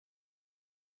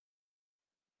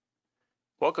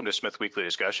Welcome to Smith Weekly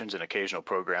Discussions, an occasional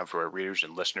program for our readers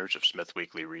and listeners of Smith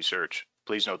Weekly Research.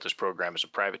 Please note this program is a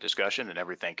private discussion and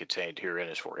everything contained herein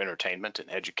is for entertainment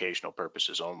and educational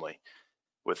purposes only.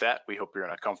 With that, we hope you're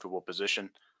in a comfortable position,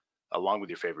 along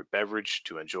with your favorite beverage,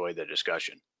 to enjoy the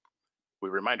discussion. We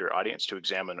remind our audience to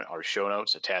examine our show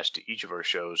notes attached to each of our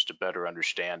shows to better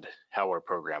understand how our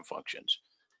program functions.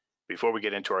 Before we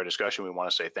get into our discussion, we want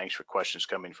to say thanks for questions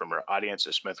coming from our audience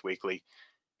at Smith Weekly,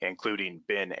 including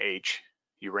Ben H.,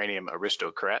 Uranium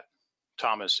Aristocrat,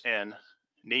 Thomas N.,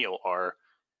 Neil R.,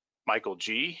 Michael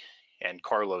G., and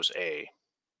Carlos A.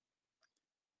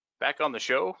 Back on the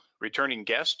show, returning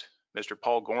guest, Mr.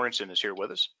 Paul Goranson is here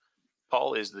with us.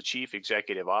 Paul is the Chief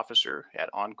Executive Officer at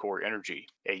Encore Energy,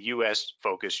 a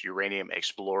U.S.-focused uranium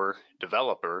explorer,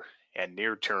 developer, and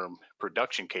near-term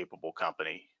production-capable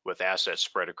company with assets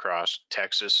spread across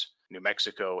Texas, New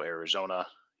Mexico, Arizona,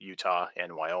 Utah,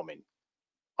 and Wyoming.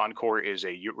 Encore is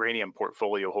a uranium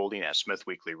portfolio holding at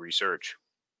SmithWeekly Research.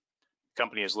 The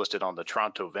company is listed on the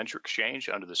Toronto Venture Exchange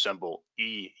under the symbol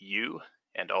EU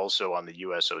and also on the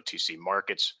US OTC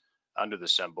markets under the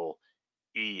symbol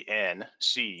ENCUF.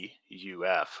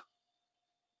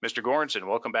 Mr. Goranson,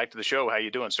 welcome back to the show. How you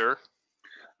doing, sir?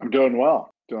 I'm doing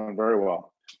well, doing very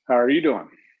well. How are you doing?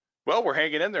 Well, we're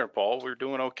hanging in there, Paul. We're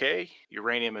doing okay.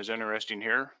 Uranium is interesting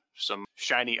here. Some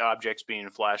shiny objects being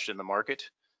flashed in the market.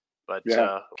 But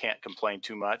can't complain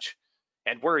too much.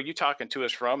 And where are you talking to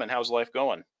us from, and how's life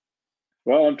going?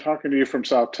 Well, I'm talking to you from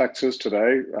South Texas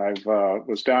today. I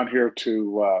was down here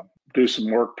to do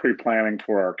some work pre-planning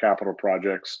for our capital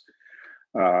projects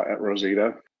at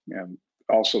Rosita, and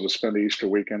also to spend the Easter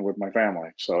weekend with my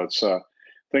family. So it's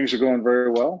things are going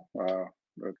very well.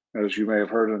 As you may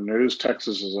have heard in the news,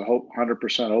 Texas is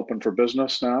 100% open for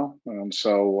business now, and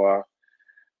so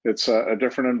it's a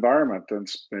different environment than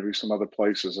maybe some other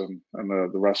places in the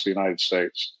rest of the United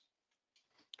States.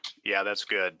 Yeah, that's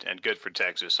good, and good for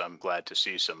Texas. I'm glad to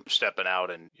see some stepping out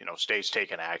and, states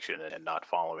taking action and not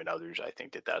following others. I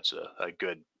think that's a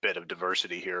good bit of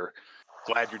diversity here.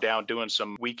 Glad you're down doing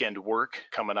some weekend work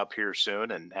coming up here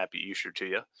soon, and happy Easter to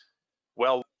you.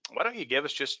 Well, why don't you give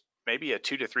us just maybe a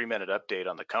 2 to 3 minute update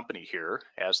on the company here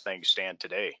as things stand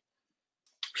today?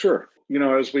 Sure.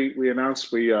 As we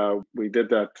announced, we did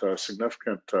that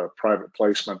significant private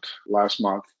placement last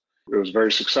month. It was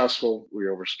very successful. We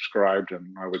oversubscribed,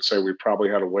 and I would say we probably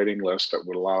had a waiting list that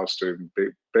would allow us to be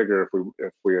bigger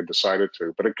if we had decided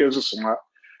to. But it gives us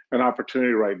an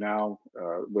opportunity right now,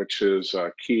 which is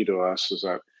key to us, is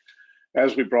that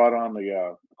as we brought on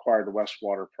the acquired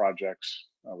Westwater projects,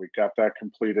 we got that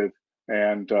completed,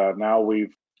 and now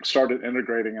we've started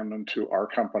integrating them into our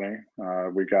company.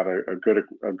 We got a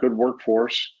good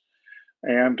workforce,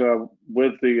 and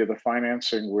with the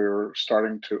financing, we're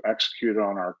starting to execute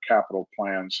on our capital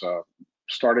plans,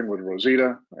 starting with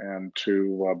Rosita, and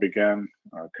to begin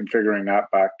configuring that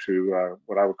back to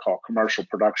what I would call commercial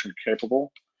production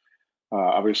capable.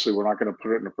 Obviously, we're not going to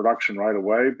put it into production right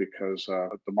away because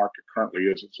the market currently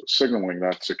is signaling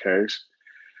that's the case.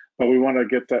 But we want to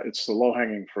get that. It's the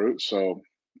low-hanging fruit, so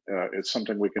it's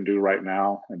something we can do right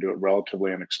now and do it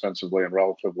relatively inexpensively and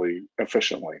relatively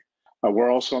efficiently. We're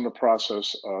also in the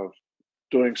process of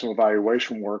doing some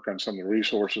evaluation work on some of the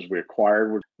resources we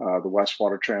acquired with the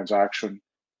Westwater transaction.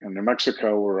 In New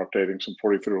Mexico, we're updating some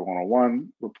 43-101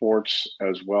 reports,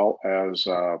 as well as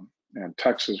in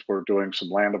Texas, we're doing some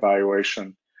land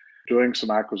evaluation, doing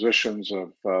some acquisitions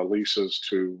of leases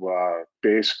to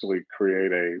basically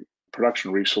create a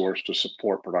production resource to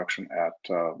support production at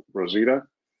Rosita.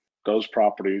 Those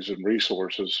properties and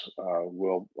resources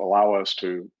will allow us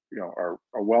to, are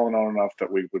well known enough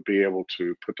that we would be able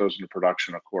to put those into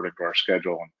production according to our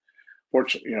schedule. And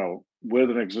fortunately, with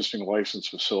an existing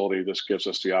licensed facility, this gives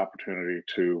us the opportunity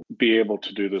to be able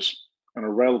to do this in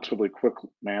a relatively quick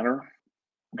manner.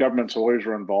 Governments always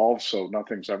are involved, so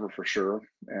nothing's ever for sure,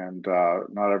 and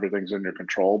not everything's in your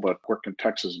control. But I worked in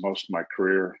Texas most of my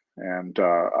career, and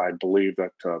I believe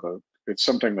that it's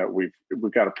something that we've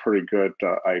got a pretty good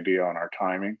idea on our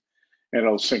timing, and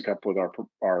it'll sync up with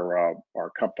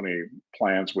our company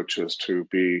plans, which is to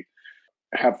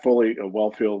have fully a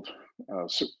well field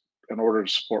in order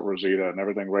to support Rosita and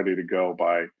everything ready to go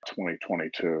by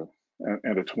 2022,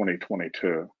 end of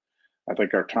 2022. I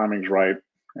think our timing's right,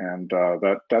 and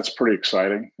that's pretty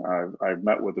exciting. I've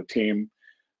met with the team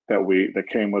that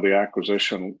came with the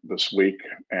acquisition this week,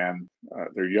 and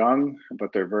they're young,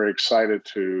 but they're very excited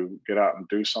to get out and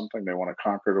do something. They want to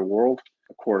conquer the world.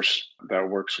 Of course, that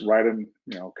works right in,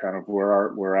 kind of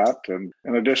where we're at. And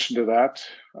in addition to that,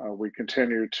 we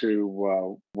continue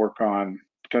to work on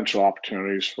potential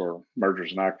opportunities for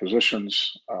mergers and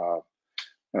acquisitions.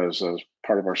 as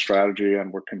part of our strategy,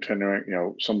 and we're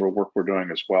continuing. Some of the work we're doing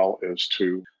as well is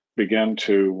to begin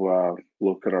to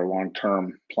look at our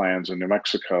long-term plans in New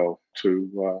Mexico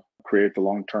to create the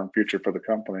long-term future for the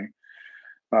company.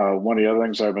 One of the other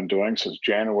things I've been doing since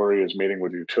January is meeting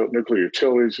with nuclear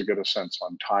utilities to get a sense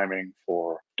on timing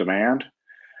for demand,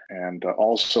 and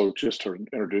also just to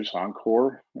introduce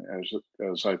Encore.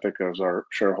 As I think as our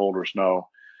shareholders know,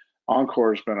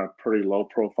 Encore has been a pretty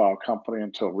low-profile company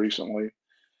until recently,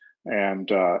 and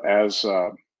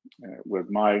with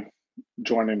my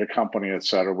joining the company, et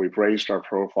cetera, we've raised our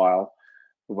profile,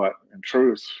 but in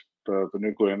truth, the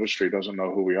nuclear industry doesn't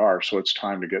know who we are, so it's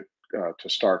time to get to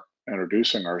start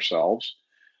introducing ourselves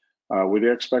with the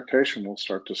expectation we'll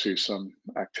start to see some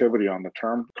activity on the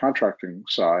term contracting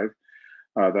side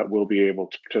that we'll be able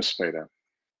to participate in.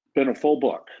 Been a full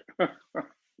book.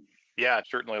 Yeah,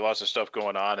 certainly lots of stuff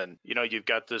going on. And, you've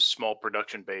got this small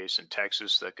production base in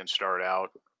Texas that can start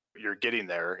out. You're getting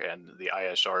there, and the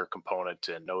ISR component,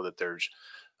 and know that there's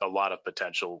a lot of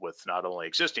potential with not only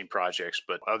existing projects,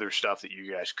 but other stuff that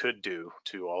you guys could do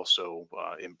to also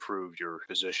improve your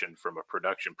position from a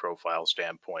production profile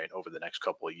standpoint over the next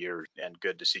couple of years. And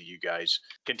good to see you guys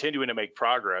continuing to make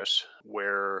progress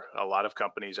where a lot of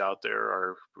companies out there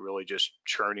are really just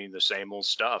churning the same old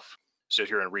stuff. Sit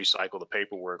here and recycle the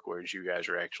paperwork, whereas you guys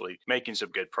are actually making some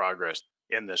good progress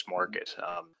in this market.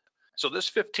 So this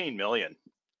 15 million,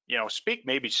 speak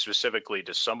maybe specifically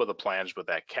to some of the plans with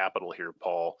that capital here,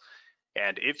 Paul.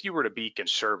 And if you were to be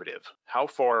conservative, how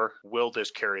far will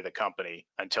this carry the company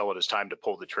until it is time to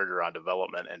pull the trigger on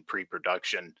development and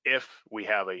pre-production if we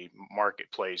have a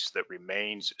marketplace that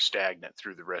remains stagnant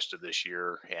through the rest of this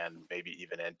year and maybe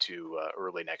even into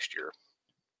early next year?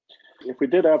 If we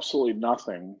did absolutely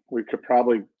nothing, we could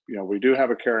probably, we do have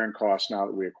a carrying cost now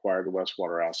that we acquired the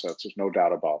Westwater assets. There's no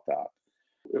doubt about that.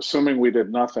 Assuming we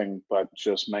did nothing but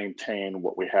just maintain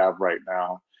what we have right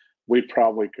now, we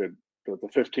probably could, the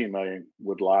 15 million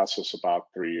would last us about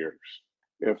 3 years.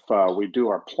 If we do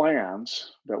our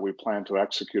plans that we plan to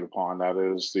execute upon, that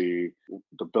is the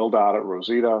build out at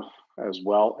Rosita, as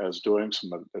well as doing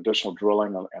some additional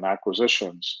drilling and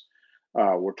acquisitions,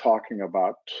 we're talking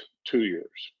about 2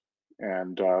 years.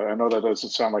 And I know that doesn't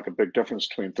sound like a big difference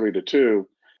between 3 to 2,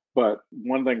 but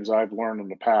one of the things I've learned in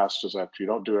the past is that you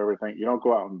don't do everything. You don't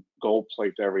go out and gold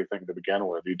plate everything to begin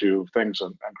with. You do things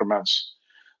in increments,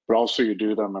 but also you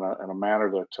do them in a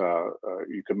manner that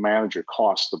you can manage your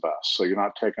costs the best. So you're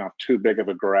not taking off too big of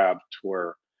a grab to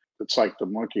where it's like the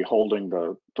monkey holding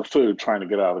the food trying to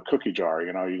get out of the cookie jar.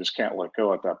 You just can't let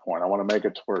go at that point. I want to make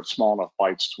it to where it's small enough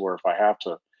bites to where if I have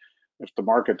to, if the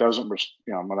market doesn't,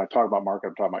 when I talk about market,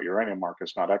 I'm talking about uranium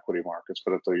markets, not equity markets.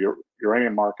 But if the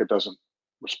uranium market doesn't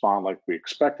respond like we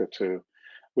expect it to,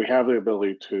 we have the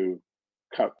ability to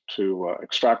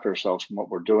extract ourselves from what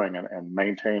we're doing and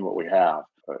maintain what we have.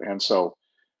 And so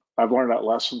I've learned that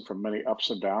lesson from many ups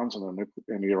and downs in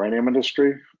the uranium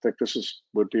industry. I think this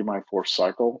would be my 4th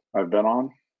cycle I've been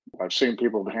on. I've seen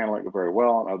people handling it very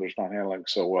well and others not handling it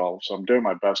so well. So I'm doing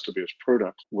my best to be as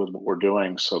prudent with what we're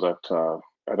doing so that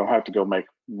I don't have to go make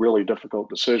really difficult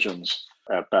decisions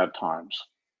at bad times.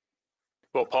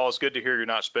 Well, Paul, it's good to hear you're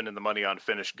not spending the money on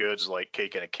finished goods like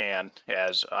cake in a can,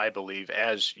 as I believe,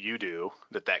 as you do,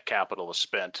 that capital is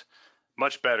spent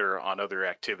much better on other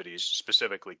activities,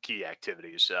 specifically key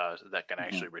activities that can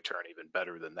actually return even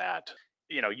better than that.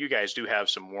 You guys do have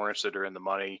some warrants that are in the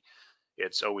money.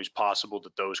 It's always possible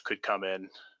that those could come in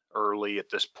early at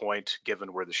this point,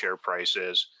 given where the share price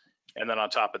is. And then on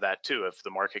top of that, too, if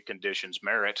the market conditions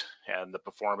merit and the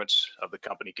performance of the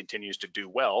company continues to do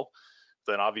well,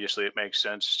 then obviously it makes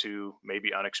sense to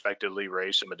maybe unexpectedly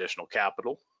raise some additional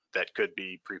capital. That could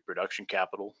be pre-production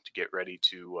capital to get ready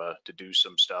to do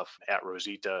some stuff at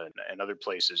Rosita and other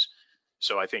places.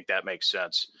 So I think that makes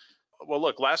sense. Well,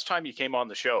 look, last time you came on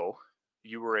the show,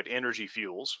 you were at Energy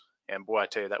Fuels. And boy, I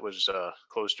tell you, that was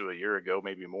close to a year ago,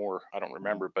 maybe more. I don't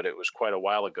remember, but it was quite a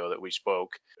while ago that we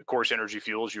spoke. Of course, Energy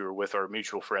Fuels, you were with our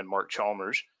mutual friend, Mark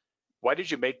Chalmers. Why did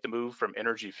you make the move from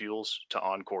Energy Fuels to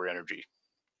Encore Energy?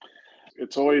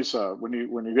 It's always when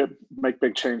you make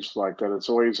big changes like that, it's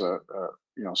always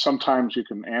sometimes you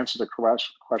can answer the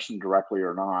question directly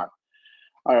or not.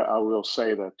 I will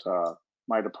say that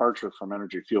my departure from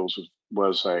Energy Fuels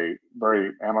was a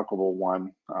very amicable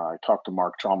one. I talked to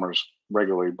Mark Chalmers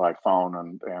regularly by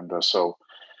phone, and so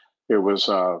it was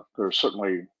there's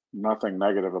certainly nothing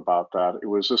negative about that. It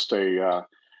was just it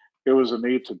was a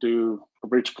need to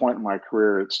reach a point in my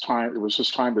career. It was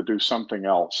just time to do something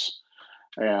else,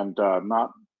 and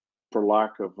not for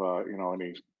lack of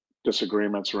any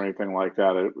disagreements or anything like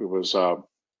that. It was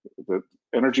the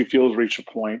Energy Fuels reached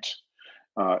a point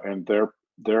in their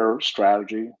their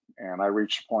strategy, and I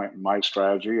reached a point in my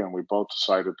strategy, and we both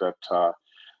decided that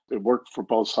it worked for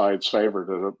both sides' favor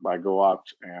that I go out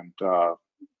and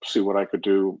see what I could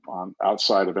do on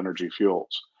outside of energy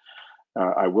fuels.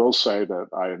 I will say that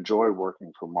I enjoy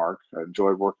working for Mark. I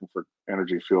enjoy working for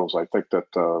Energy Fuels. I think that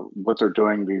what they're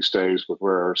doing these days with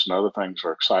rare earths and other things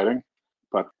are exciting.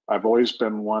 But I've always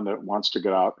been one that wants to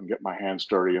get out and get my hands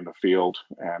dirty in the field.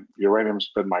 And uranium's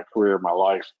been my career, my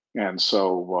life. And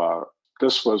so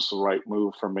this was the right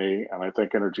move for me. And I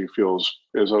think Energy Fuels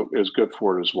is good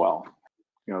for it as well.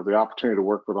 You know, the opportunity to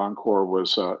work with Encore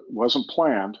wasn't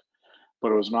planned,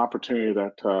 but it was an opportunity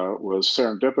that was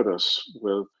serendipitous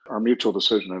with our mutual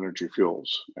decision, Energy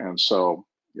Fuels. And so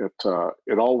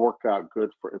it all worked out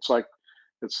good for. It's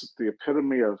the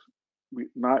epitome of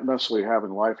not necessarily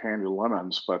having life-handy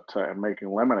lemons, but and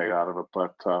making lemonade out of it.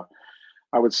 But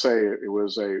I would say it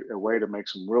was a way to make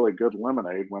some really good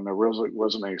lemonade when there really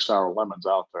wasn't any sour lemons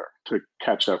out there. To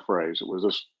catch that phrase, it was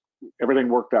just everything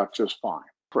worked out just fine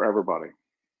for everybody.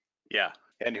 Yeah.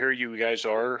 And here you guys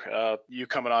are, you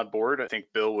coming on board. I think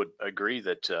Bill would agree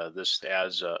that this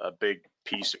adds a big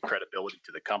piece of credibility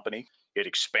to the company. It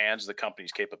expands the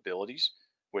company's capabilities,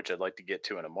 which I'd like to get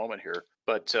to in a moment here.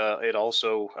 But it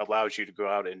also allows you to go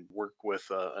out and work with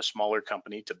a smaller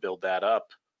company to build that up,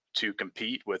 to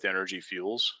compete with Energy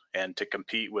Fuels and to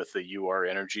compete with the UR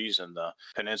Energies and the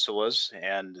Peninsulas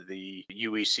and the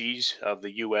UECs of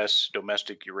the U.S.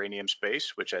 domestic uranium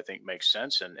space, which I think makes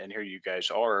sense. And here you guys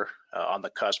are on the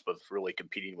cusp of really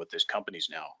competing with these companies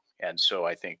now. And so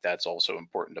I think that's also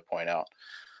important to point out.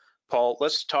 Paul,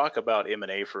 let's talk about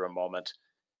M&A for a moment.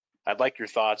 I'd like your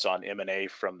thoughts on M&A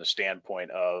from the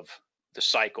standpoint of the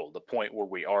cycle, the point where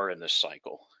we are in this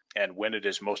cycle, and when it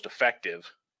is most effective.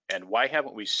 And why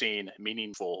haven't we seen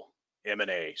meaningful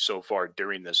M&A so far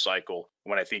during this cycle,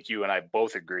 when I think you and I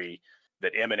both agree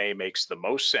that M&A makes the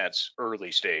most sense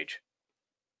early stage?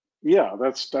 Yeah,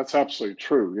 that's absolutely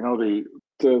true. You know,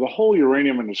 the whole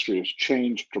uranium industry has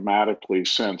changed dramatically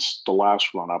since the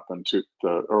last run up into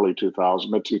the early 2000s,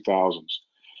 mid 2000s.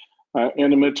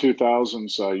 In the mid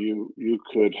 2000s, you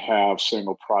could have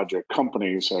single project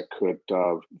companies that could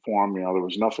form. You know, there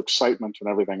was enough excitement and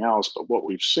everything else. But what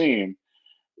we've seen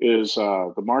is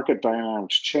the market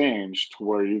dynamics changed to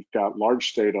where you've got large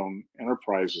state-owned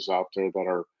enterprises out there that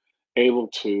are able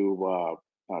to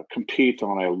compete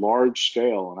on a large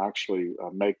scale and actually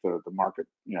make the market,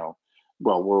 you know,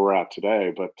 well, where we're at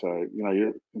today. But you know,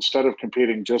 you're instead of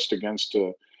competing just against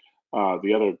the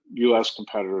other U.S.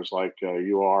 competitors like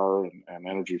UR and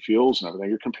Energy Fuels and everything,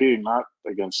 you're competing not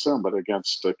against them, but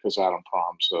against the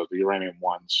Kazatomproms, the Uranium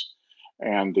Ones,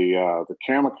 and the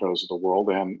Camecos of the world,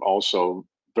 and also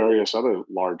various other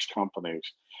large companies.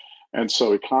 And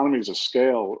so economies of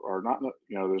scale are not,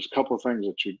 you know, there's a couple of things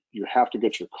that you have to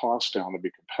get your costs down to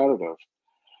be competitive.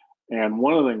 And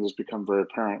one of the things that's become very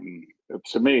apparent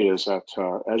to me is that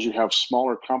as you have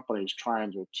smaller companies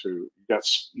trying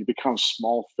you become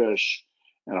small fish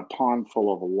in a pond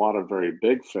full of a lot of very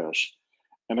big fish,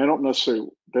 and they don't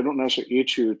necessarily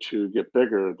eat you to get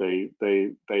bigger.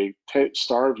 They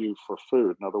starve you for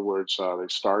food. In other words, they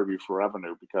starve you for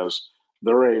revenue because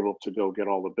they're able to go get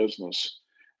all the business,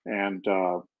 and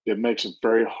it makes it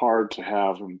very hard to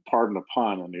have, and pardon the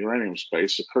pun, in the uranium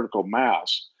space, a critical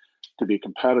mass to be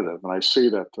competitive. And I see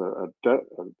that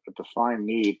a defined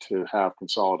need to have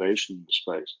consolidation in the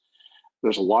space.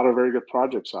 There's a lot of very good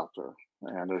projects out there,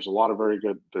 and there's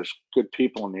good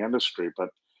people in the industry, but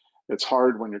it's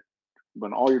hard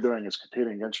when all you're doing is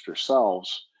competing against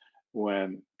yourselves,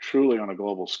 when truly on a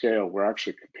global scale, we're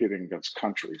actually competing against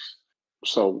countries.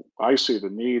 So I see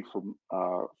the need for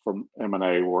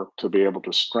M&A work to be able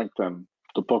to strengthen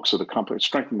the books of the company,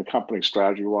 strengthen the company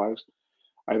strategy-wise.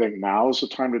 I think now is the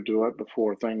time to do it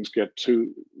before things get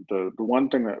to the one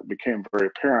thing that became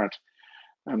very apparent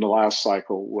in the last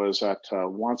cycle was that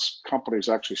once companies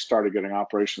actually started getting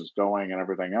operations going and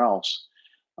everything else,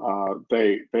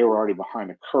 they were already behind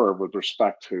the curve with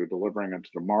respect to delivering into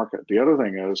the market. The other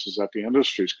thing is that the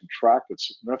industry's contracted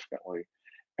significantly,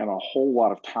 and a whole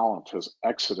lot of talent has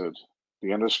exited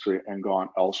the industry and gone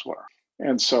elsewhere.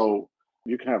 And so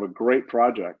you can have a great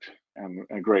project and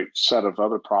a great set of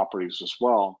other properties as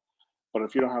well, but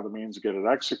if you don't have the means to get it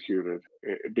executed,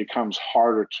 it becomes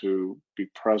harder to be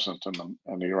present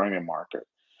in the uranium market.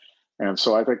 And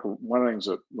so I think one of the things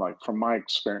that, like from my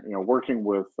experience, you know, working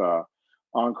with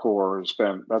Encore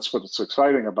that's what's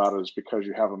exciting about it, is because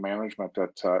you have a management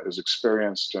that is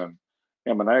experienced in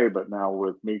M&A, but now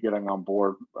with me getting on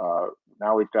board,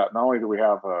 now we've got, not only do we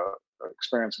have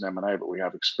experience in M&A, but we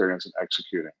have experience in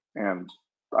executing. And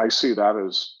I see that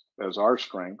as our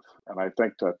strength. And I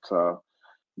think that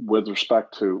with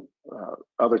respect to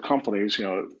other companies,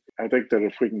 I think that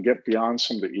if we can get beyond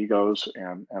some of the egos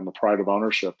and the pride of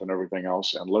ownership and everything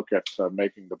else and look at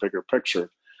making the bigger picture,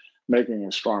 making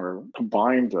a stronger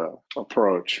combined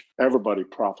approach, everybody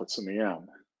profits in the end.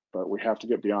 But we have to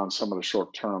get beyond some of the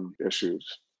short-term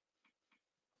issues.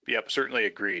 Yep, certainly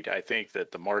agreed. I think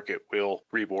that the market will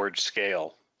reward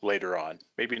scale later on,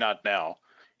 maybe not now,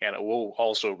 and it will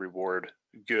also reward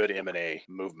good M&A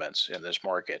movements in this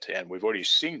market. And we've already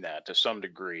seen that to some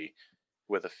degree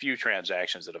with a few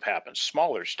transactions that have happened,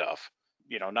 smaller stuff,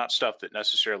 not stuff that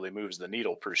necessarily moves the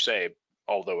needle per se,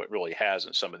 although it really has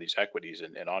in some of these equities,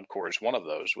 and Encore is one of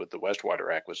those with the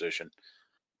Westwater acquisition.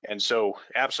 And so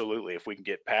absolutely, if we can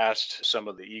get past some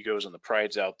of the egos and the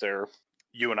prides out there,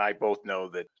 you and I both know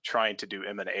that trying to do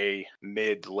M&A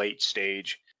mid, late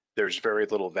stage, there's very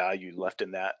little value left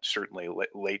in that, certainly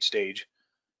late stage.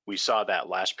 We saw that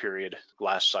last period,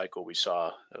 last cycle, we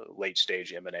saw late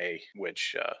stage M&A,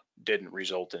 which didn't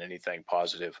result in anything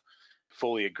positive.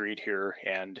 Fully agreed here.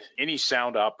 And any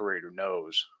sound operator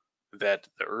knows that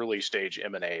the early stage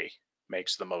M&A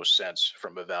makes the most sense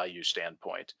from a value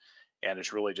standpoint. And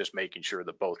it's really just making sure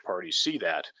that both parties see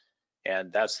that.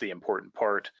 And that's the important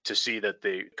part, to see that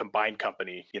the combined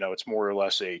company, it's more or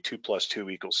less a 2 +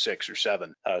 2 = 6 or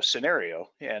 7 scenario.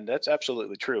 And that's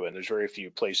absolutely true. And there's very few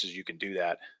places you can do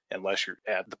that unless you're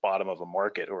at the bottom of a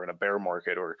market or in a bear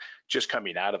market or just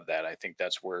coming out of that. I think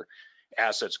that's where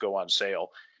assets go on sale.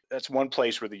 That's one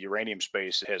place where the uranium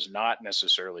space has not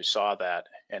necessarily saw that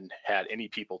and had any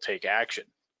people take action.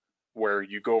 Where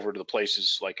you go over to the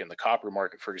places like in the copper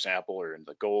market, for example, or in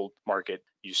the gold market,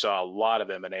 you saw a lot of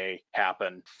M&A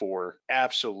happen for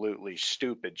absolutely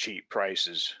stupid cheap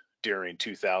prices during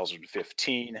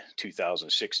 2015,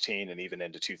 2016, and even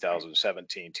into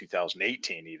 2017,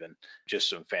 2018 even. Just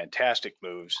some fantastic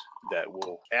moves that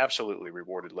will absolutely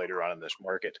rewarded later on in this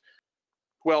market.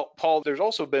 Well, Paul, there's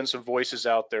also been some voices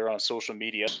out there on social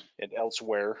media and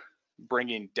elsewhere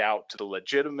bringing doubt to the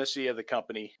legitimacy of the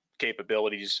company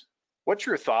capabilities. What's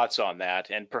your thoughts on that?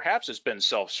 And perhaps it's been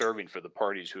self-serving for the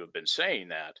parties who have been saying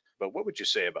that, but what would you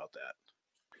say about that?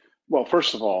 Well,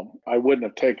 first of all, I wouldn't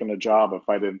have taken a job if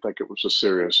I didn't think it was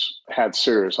had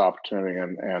serious opportunity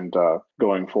and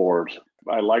going forward.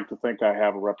 I like to think I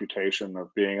have a reputation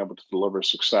of being able to deliver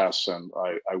success, and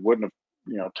I wouldn't have,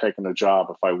 taken a job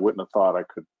if I wouldn't have thought I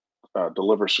could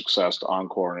deliver success to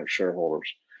Encore and its shareholders.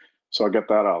 So I'll get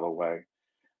that out of the way.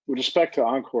 With respect to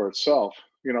Encore itself,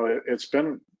 it's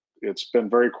been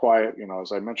very quiet.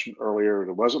 As I mentioned earlier,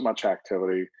 there wasn't much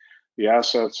activity. The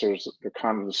assets they're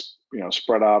kind of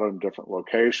spread out in different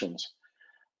locations.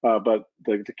 But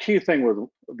the key thing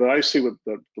that I see with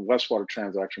the Westwater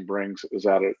transaction brings is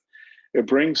that it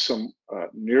brings some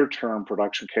near-term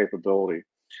production capability.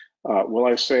 Will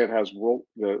I say it has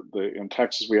in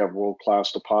Texas we have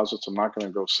world-class deposits? I'm not going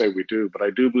to go say we do, but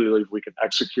I do believe we can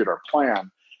execute our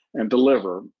plan and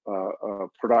deliver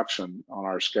production on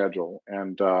our schedule,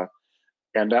 and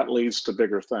that leads to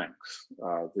bigger things.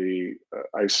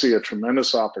 I see a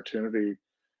tremendous opportunity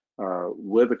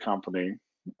with the company.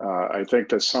 I think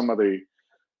that some of the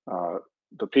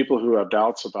people who have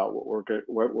doubts about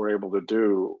what we're able to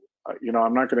do,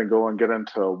 I'm not going to go and get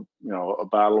into a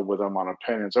battle with them on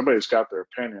opinions. Everybody's got their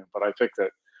opinion, but I think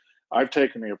that I've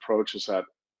taken the approach is that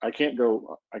I can't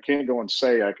go and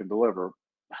say I can deliver.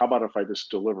 How about if I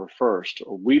just deliver first,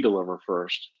 or we deliver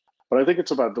first? But I think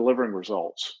it's about delivering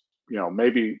results.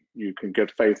 Maybe you can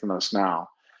get faith in us now.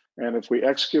 And if we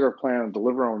execute our plan and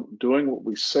deliver on doing what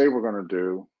we say we're going to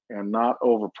do and not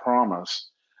overpromise,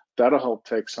 that'll help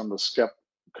convert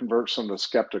some of the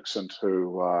skeptics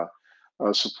into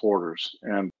supporters.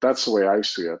 And that's the way I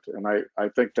see it. And I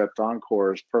think that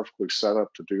Encore is perfectly set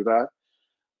up to do that.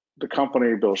 The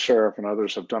company, Bill Sheriff and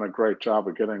others have done a great job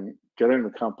of getting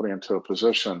the company into a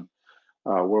position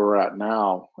where we're at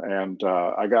now. And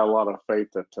I got a lot of faith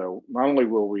that not only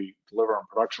will we deliver on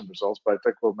production results, but I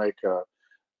think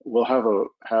we'll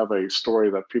have a story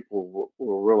that people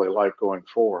will really like going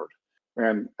forward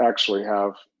and actually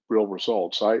have real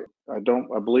results. I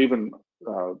believe in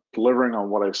delivering on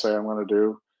what I say I'm going to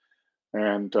do.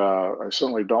 And I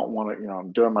certainly don't want to,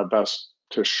 I'm doing my best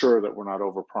to assure that we're not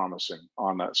overpromising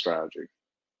on that strategy.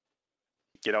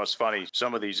 It's funny,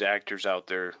 some of these actors out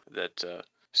there that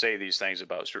say these things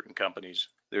about certain companies,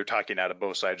 they're talking out of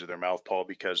both sides of their mouth, Paul,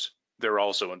 because they're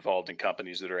also involved in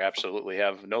companies that are absolutely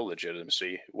have no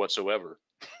legitimacy whatsoever.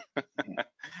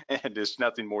 And it's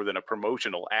nothing more than a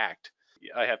promotional act.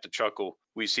 I have to chuckle.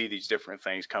 We see these different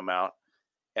things come out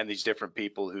and these different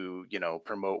people who,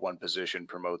 promote one position,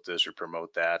 promote this or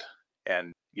promote that.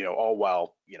 And, all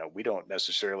while, we don't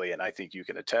necessarily, and I think you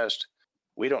can attest,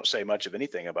 we don't say much of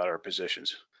anything about our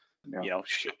positions. Yeah.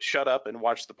 Shut up and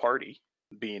watch the party,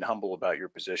 being humble about your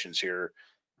positions here,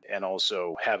 and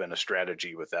also having a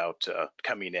strategy without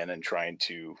coming in and trying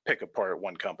to pick apart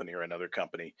one company or another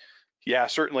company. Yeah,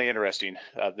 certainly interesting,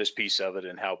 this piece of it,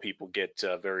 and how people get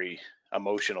very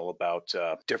emotional about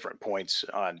different points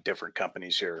on different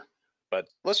companies here. But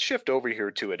let's shift over here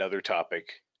to another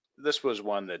topic. This was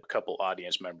one that a couple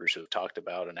audience members have talked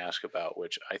about and asked about,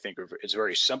 which I think is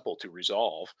very simple to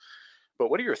resolve. But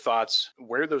what are your thoughts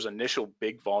where those initial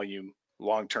big volume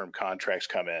long-term contracts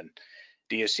come in?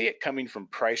 Do you see it coming from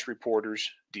price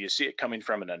reporters? Do you see it coming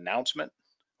from an announcement?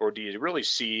 Or do you really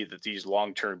see that these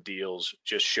long-term deals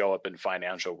just show up in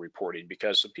financial reporting?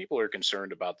 Because some people are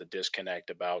concerned about the disconnect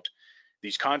about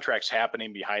these contracts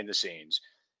happening behind the scenes.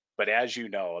 But as you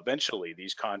know, eventually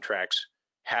these contracts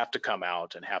have to come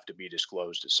out and have to be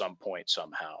disclosed at some point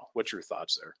somehow. What's your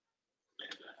thoughts there?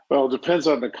 Well, it depends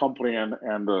on the company and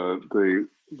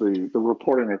the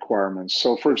reporting requirements.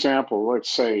 So, for example, let's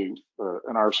say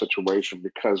in our situation,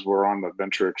 because we're on the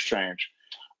venture exchange,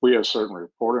 we have certain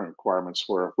reporting requirements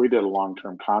where if we did a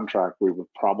long-term contract, we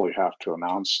would probably have to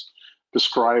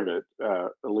describe it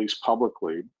at least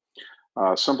publicly,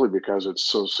 simply because it's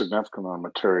so significant on a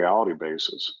materiality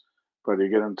basis. But you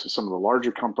get into some of the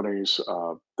larger companies,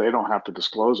 they don't have to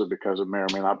disclose it because it may or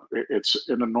may not, it's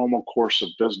in the normal course of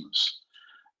business.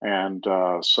 And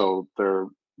so their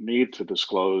need to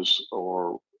disclose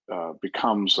or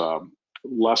becomes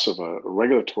less of a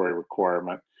regulatory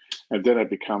requirement, and then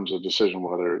it becomes a decision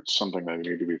whether it's something that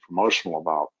you need to be promotional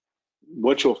about.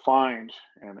 What you'll find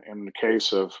in the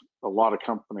case of a lot of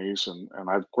companies, and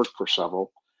I've worked for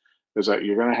several, is that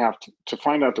you're going to have to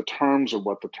find out the terms of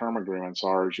what the term agreements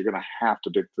are, is you're going to have to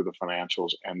dig through the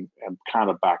financials and kind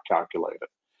of back calculate it.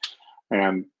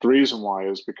 And the reason why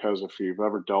is because if you've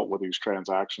ever dealt with these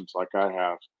transactions like I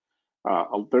have,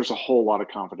 there's a whole lot of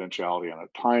confidentiality in it.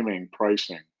 Timing,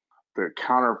 pricing, the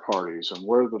counterparties, and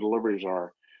where the deliveries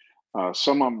are.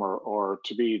 Some of them are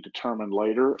to be determined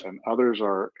later, and others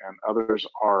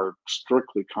are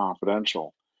strictly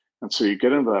confidential. And so you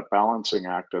get into that balancing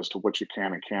act as to what you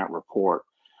can and can't report.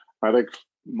 I think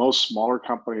most smaller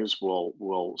companies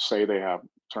will say they have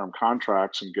term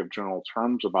contracts and give general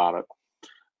terms about it.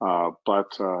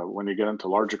 But when you get into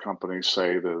larger companies,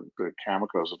 say the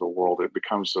Camecos of the world,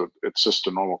 it's just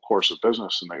a normal course of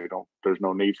business, and there's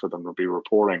no need for them to be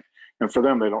reporting, and for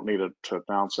them, they don't need to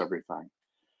announce everything.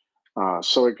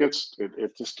 So it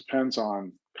just depends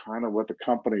on kind of what the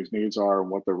company's needs are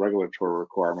and what the regulatory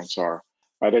requirements are.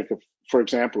 I think, for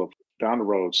example, if down the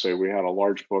road, say we had a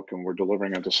large book and we're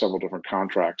delivering into several different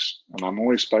contracts, and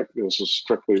this is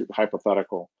strictly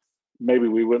hypothetical, maybe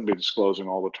we wouldn't be disclosing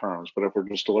all the terms. But if we're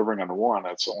just delivering under one,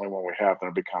 that's the only one we have, then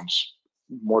it becomes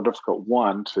more difficult,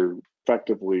 one, to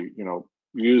effectively,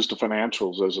 use the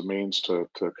financials as a means to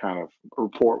kind of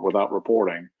report without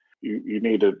reporting. You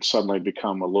need to suddenly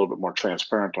become a little bit more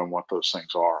transparent on what those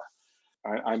things are.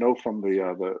 I know from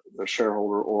the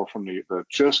shareholder or from the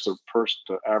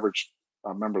average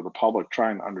member of the public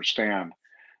trying to understand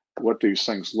what these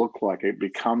things look like, it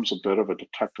becomes a bit of a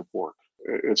detective work.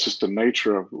 It's just the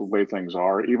nature of the way things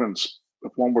are. Even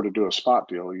if one were to do a spot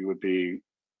deal, you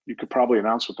could probably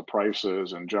announce what the price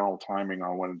is and general timing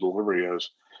on when the delivery is,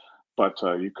 but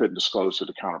you couldn't disclose to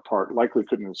the counterpart. Likely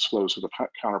couldn't disclose who the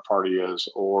counterparty is,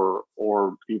 or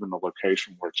even the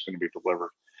location where it's going to be delivered.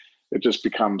 It just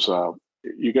becomes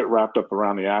you get wrapped up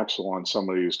around the axle on some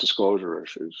of these disclosure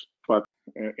issues. But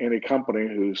any company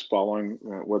who's following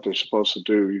what they're supposed to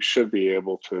do, you should be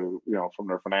able to, from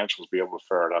their financials, be able to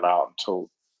ferret it out. Until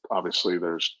obviously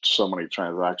there's so many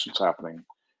transactions happening,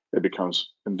 it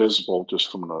becomes invisible.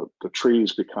 Just from the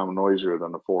trees become noisier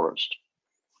than the forest.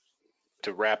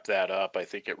 To wrap that up, I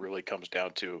think it really comes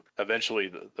down to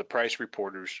eventually the price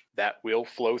reporters that will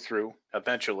flow through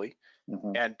eventually.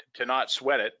 Mm-hmm. And to not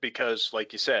sweat it, because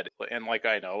like you said, and like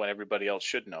I know and everybody else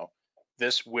should know,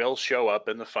 this will show up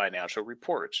in the financial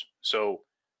reports. So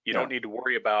you don't need to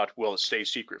worry about, will it stay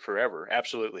secret forever?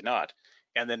 Absolutely not.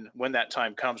 And then when that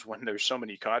time comes, when there's so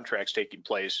many contracts taking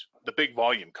place, the big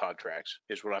volume contracts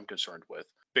is what I'm concerned with.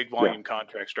 Big volume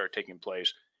contracts start taking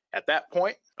place. At that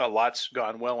point, a lot's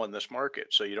gone well in this market,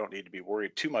 so you don't need to be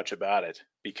worried too much about it,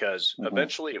 because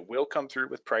eventually it will come through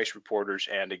with price reporters.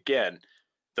 And again,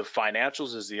 the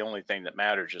financials is the only thing that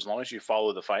matters. As long as you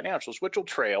follow the financials, which will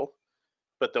trail,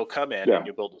 but they'll come in and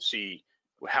you'll be able to see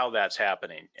how that's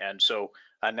happening. And so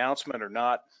announcement or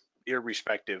not,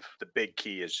 irrespective, the big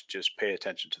key is just pay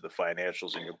attention to the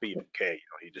financials and you'll be okay. You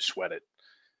don't need to sweat it.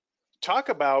 Talk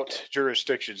about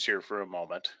jurisdictions here for a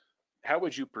moment. How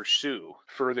would you pursue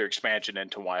further expansion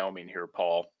into Wyoming here,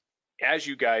 Paul? as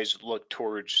you guys look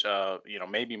towards,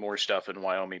 maybe more stuff in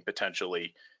Wyoming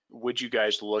potentially, would you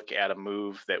guys look at a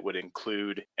move that would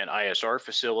include an ISR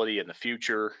facility in the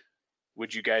future?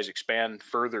 Would you guys expand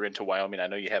further into Wyoming? I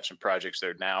know you have some projects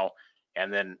there now.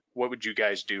 And then what would you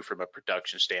guys do from a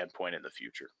production standpoint in the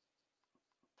future?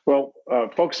 Well,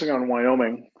 focusing on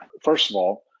Wyoming, first of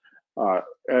all,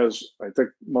 as I think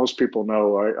most people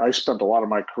know, I spent a lot of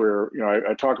my career,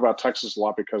 I talk about Texas a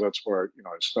lot because that's where, I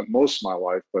spent most of my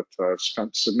life, but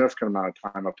spent a significant amount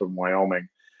of time up in Wyoming.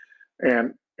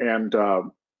 And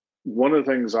one of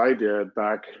the things I did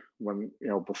back when,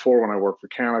 before when I worked for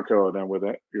Cameco and then with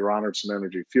Goranson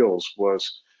Energy Fuels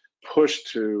was push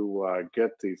to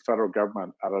get the federal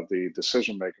government out of the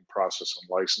decision-making process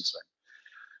on licensing.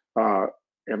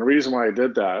 And the reason why I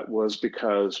did that was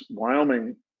because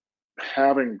Wyoming,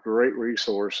 having great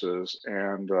resources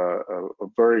and a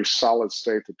very solid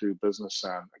state to do business in,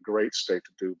 a great state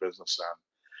to do business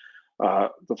in,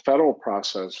 the federal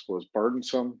process was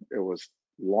burdensome. It was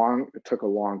long. It took a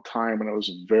long time, and it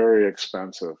was very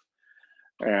expensive.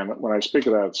 And when I speak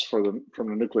of that, it's from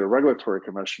the Nuclear Regulatory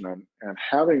Commission, and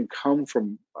having come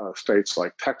from states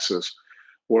like Texas,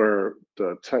 where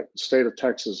the state of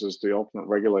Texas is the ultimate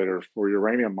regulator for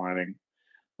uranium mining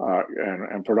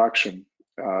and production.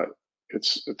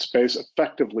 It's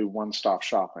effectively one-stop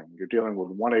shopping. You're dealing with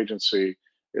one agency.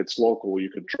 It's local.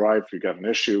 You can drive if you got an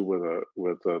issue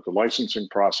with the licensing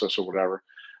process or whatever.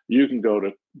 You can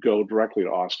go directly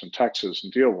to Austin, Texas,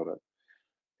 and deal with it.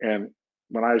 And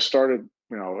when I started,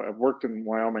 I've worked in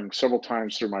Wyoming several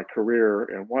times through my career,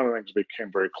 and one of the things that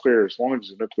became very clear, as long as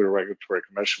the Nuclear Regulatory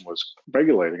Commission was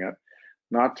regulating it,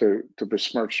 not to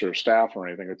besmirch their staff or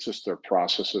anything, it's just their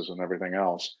processes and everything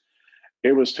else.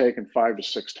 It was taking 5 to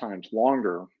 6 times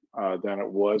longer than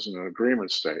it was in an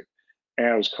agreement state, and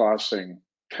it was costing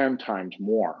 10 times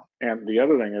more. And the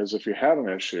other thing is, if you had an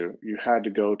issue, you had to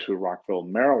go to Rockville,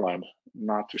 Maryland,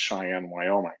 not to Cheyenne,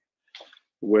 Wyoming,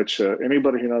 which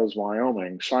anybody who knows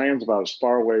Wyoming, Cheyenne's about as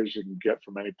far away as you can get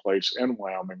from any place in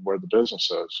Wyoming where the business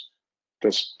is,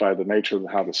 just by the nature of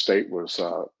how the state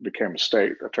became a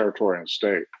state, a territory and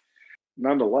state.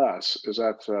 Nonetheless, is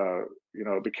that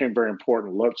it became very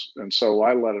important. And so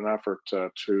I led an effort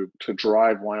to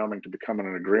drive Wyoming to becoming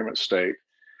an agreement state.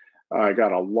 I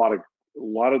got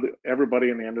everybody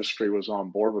in the industry was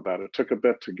on board with that. It took a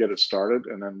bit to get it started,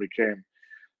 and then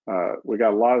we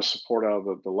got a lot of support out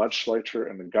of the legislature,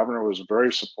 and the governor was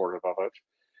very supportive of it,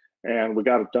 and we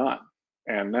got it done.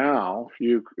 And now,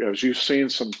 as you've seen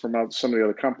from some of the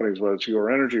other companies, whether it's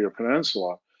Encore Energy or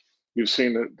Peninsula, you've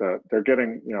seen that they're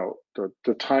getting,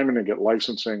 the timing to get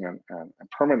licensing and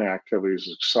permitting activities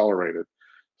is accelerated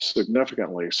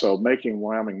significantly, so making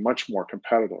Wyoming much more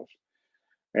competitive.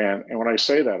 And when I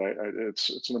say that,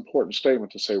 it's an important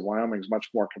statement to say Wyoming's much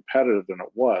more competitive than it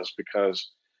was,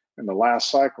 because in the last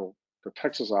cycle, the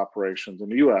Texas operations in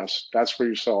the U.S., that's where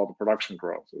you saw all the production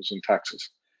growth, is in Texas.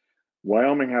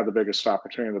 Wyoming had the biggest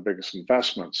opportunity, the biggest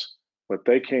investments, but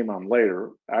they came on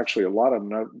later. Actually, a lot of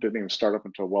them didn't even start up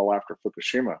until well after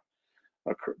Fukushima.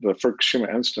 The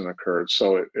Fukushima incident occurred,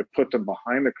 so it put them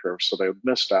behind the curve, so they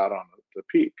missed out on the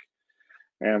peak.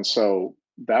 And so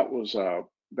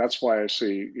that's why I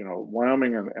see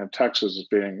Wyoming and Texas as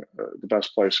being the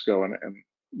best place to go. And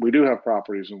we do have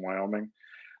properties in Wyoming.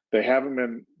 We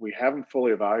haven't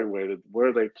fully evaluated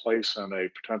where they place in a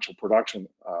potential production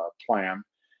plan.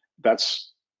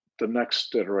 That's the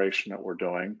next iteration that we're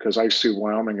doing, because I see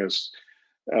Wyoming as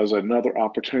another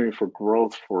opportunity for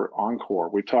growth for Encore.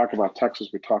 We talk about Texas,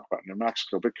 we talk about New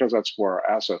Mexico, because that's where our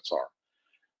assets are.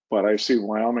 But I see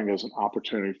Wyoming as an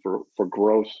opportunity for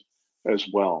growth as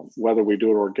well, whether we do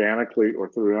it organically or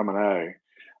through M&A.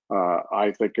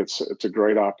 I think it's a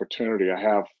great opportunity. I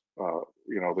have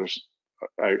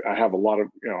I have a lot of,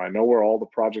 I know where all the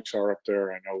projects are up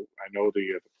there. I know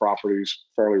the properties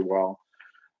fairly well,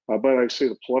 but I see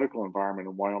the political environment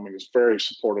in Wyoming is very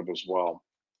supportive as well.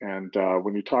 And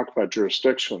when you talk about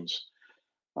jurisdictions,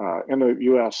 in the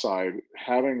U.S. side,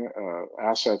 having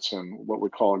assets in what we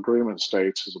call agreement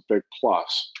states is a big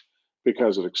plus,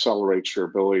 because it accelerates your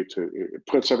ability it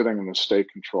puts everything in the state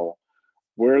control.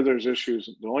 Where there's issues,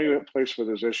 the only place where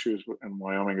there's issues in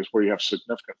Wyoming is where you have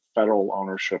significant federal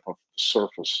ownership of the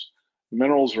surface.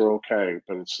 Minerals are okay,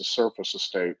 but it's the surface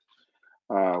estate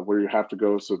where you have to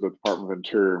go through the Department of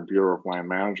Interior and Bureau of Land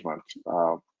Management,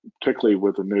 particularly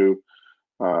with the new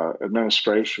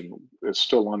administration. It's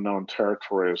still unknown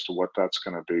territory as to what that's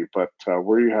going to be. But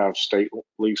where you have state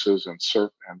leases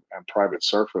and private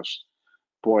surface,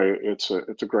 boy, it's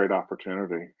a great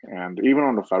opportunity. And even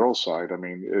on the federal side, I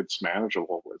mean, it's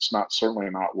manageable. It's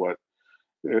certainly not what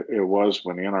it was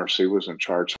when the NRC was in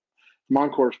charge. from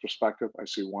Encore's perspective, I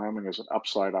see Wyoming as an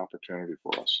upside opportunity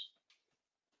for us.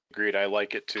 Agreed. I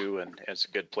like it too, and it's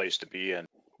a good place to be in.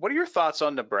 What are your thoughts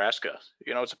on Nebraska?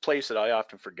 It's a place that I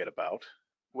often forget about.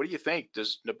 What do you think?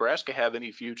 Does Nebraska have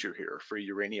any future here for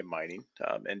uranium mining?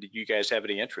 And do you guys have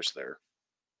any interest there?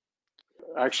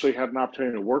 I actually had an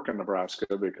opportunity to work in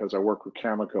Nebraska because I worked with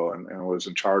Cameco and was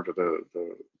in charge of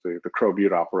the Crow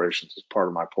Butte operations as part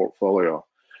of my portfolio.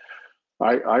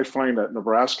 I find that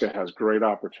Nebraska has great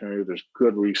opportunity. There's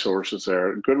good resources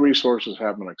there. Good resources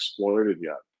haven't been exploited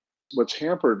yet. What's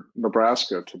hampered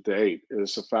Nebraska to date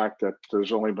is the fact that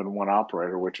there's only been one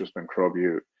operator, which has been Crow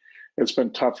Butte. It's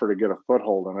been tougher to get a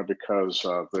foothold in it because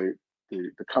the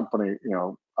company,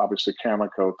 obviously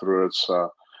Cameco through its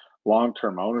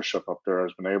long-term ownership up there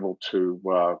has been able to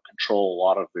control a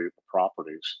lot of the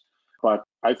properties. But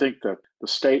I think that the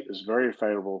state is very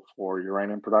favorable for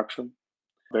uranium production.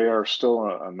 They are still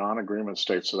a non-agreement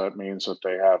state, so that means that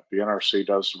the NRC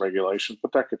does the regulations,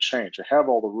 but that could change. They have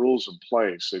all the rules in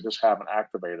place. They just haven't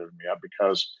activated them yet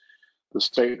because the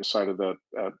state decided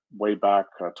that way back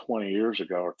 20 years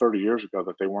ago or 30 years ago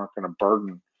that they weren't going to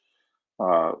burden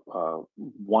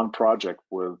one project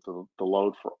with the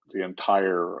load for the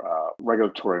entire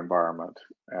regulatory environment.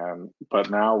 But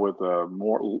now with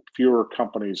fewer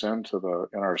companies into the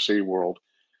NRC world,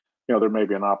 there may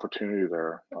be an opportunity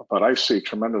there. But I see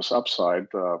tremendous upside.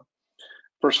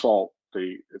 First of all,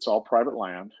 it's all private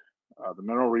land. The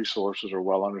mineral resources are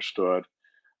well understood.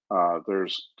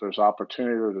 There's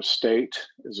opportunity. The state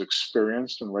is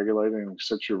experienced in regulating in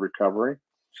situ recovery,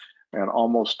 and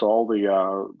almost all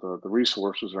the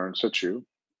resources are in situ.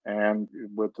 And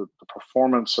with the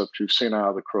performance that you've seen out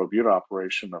of the Crow Butte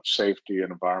operation of safety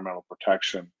and environmental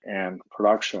protection and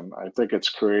production, I think it's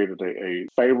created a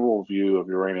favorable view of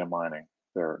uranium mining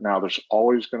there. Now, there's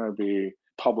always going to be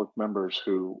public members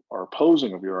who are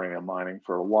opposing of uranium mining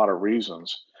for a lot of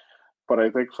reasons. But I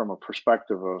think from a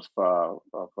perspective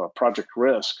of project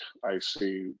risk, I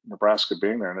see Nebraska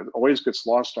being there. And it always gets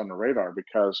lost on the radar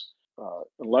because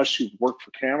unless you've worked for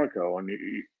Cameco and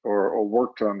or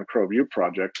worked on the Crow Butte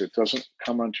project, it doesn't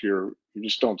come you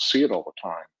just don't see it all the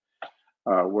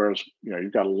time. Whereas,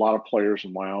 you've got a lot of players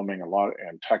in Wyoming,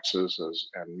 and Texas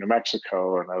and New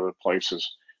Mexico and other places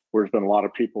where there's been a lot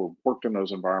of people who've worked in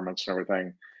those environments and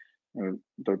everything. And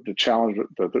the challenge,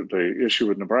 the issue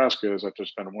with Nebraska is that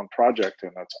there's been one project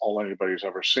and that's all anybody's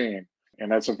ever seen.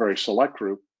 And that's a very select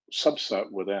group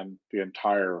subset within the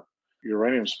entire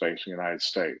uranium space in the United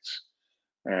States.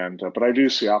 But I do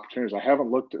see opportunities. I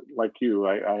haven't looked at, like you,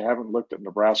 I haven't looked at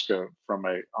Nebraska from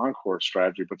a Encore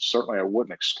strategy, but certainly I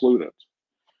wouldn't exclude it.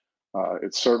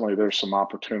 It's certainly, there's some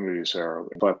opportunities there,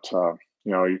 but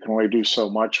you can only do so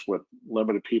much with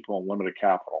limited people and limited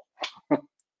capital.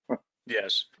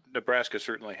 Yes, Nebraska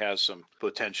certainly has some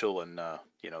potential, and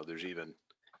there's even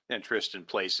interest in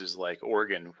places like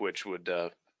Oregon, which would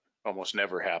almost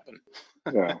never happen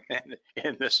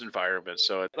in this environment.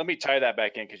 So let me tie that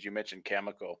back in because you mentioned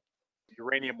Cameco.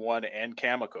 Uranium One and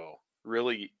Cameco,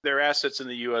 really, their assets in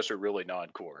the U.S. are really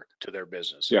non-core to their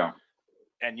business. Yeah.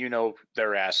 And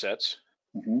their assets.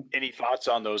 Mm-hmm. Any thoughts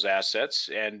on those assets?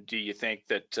 And do you think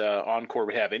that Encore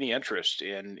would have any interest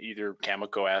in either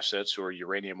Cameco assets or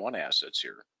Uranium One assets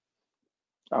here?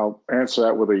 I'll answer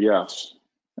that with a yes,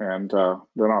 and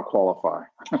then I'll qualify.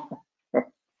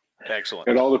 Excellent.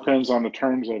 It all depends on the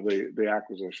terms of the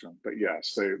acquisition, but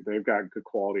yes, they've got good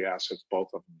quality assets. Both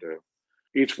of them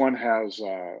do. Each one has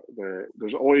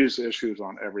there's always issues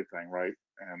on everything, right?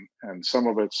 And some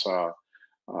of it's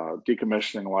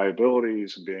decommissioning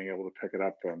liabilities and being able to pick it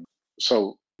up, and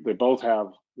so they both have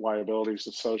liabilities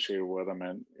associated with them,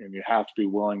 and you have to be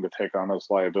willing to take on those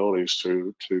liabilities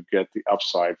to get the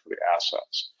upside for the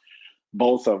assets.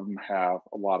 Both of them have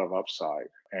a lot of upside,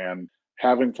 and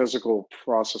having physical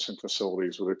processing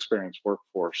facilities with experienced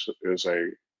workforce is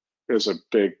a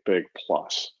big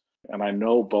plus. And I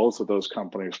know both of those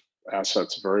companies'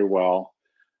 assets very well.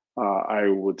 I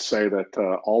would say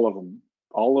that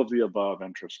all of the above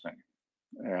interest me,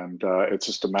 and it's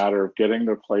just a matter of getting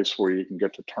to a place where you can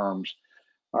get to terms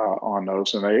on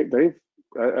those. And they've,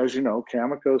 as you know,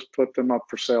 Cameco's put them up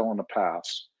for sale in the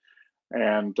past.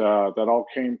 And that all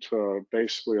came to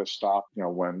basically a stop,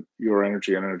 when Encore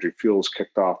Energy and Energy Fuels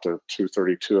kicked off the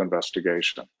 232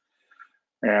 investigation.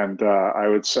 And I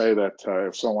would say that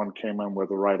if someone came in with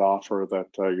the right offer, that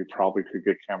you probably could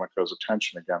get Cameco's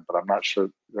attention again. But I'm not sure.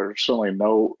 There's certainly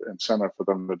no incentive for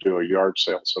them to do a yard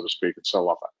sale, so to speak, and sell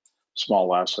off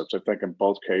small assets. I think in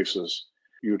both cases,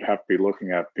 you'd have to be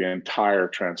looking at the entire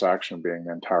transaction being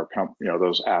the entire company,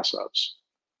 those assets.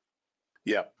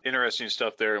 Yeah, interesting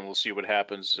stuff there, and we'll see what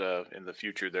happens in the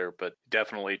future there. But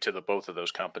definitely to the both of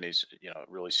those companies, it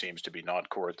really seems to be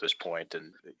non-core at this point,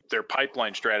 and their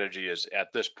pipeline strategy is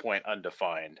at this point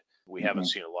undefined. We haven't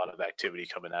seen a lot of activity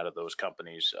coming out of those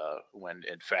companies when,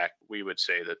 in fact, we would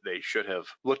say that they should have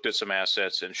looked at some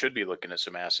assets and should be looking at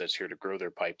some assets here to grow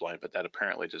their pipeline, but that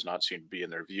apparently does not seem to be in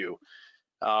their view.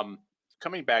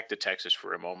 Coming back to Texas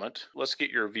for a moment, let's get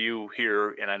your view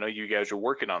here. And I know you guys are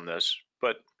working on this,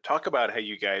 but talk about how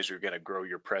you guys are going to grow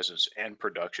your presence and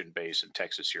production base in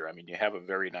Texas here. I mean, you have a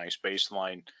very nice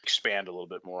baseline. Expand a little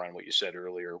bit more on what you said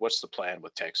earlier. What's the plan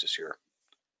with Texas here?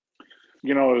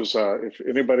 If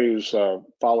anybody's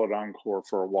followed Encore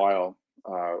for a while,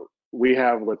 we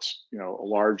have what's a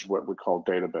large what we call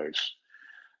database,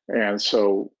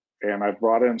 and I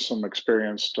brought in some a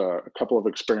couple of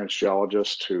experienced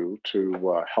geologists to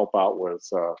help out with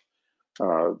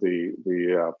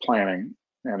the planning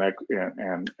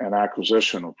and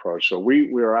acquisition approach. So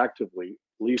we are actively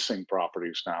leasing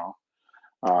properties now,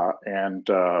 and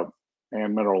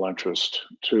mineral interest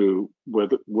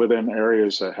within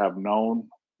areas that have known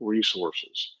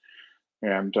resources.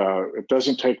 And it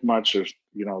doesn't take much. There's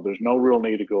no real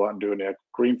need to go out and do any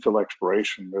greenfield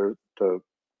exploration.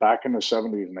 Back in the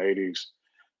 70s and 80s,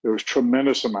 there was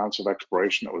tremendous amounts of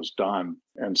exploration that was done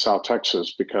in South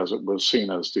Texas because it was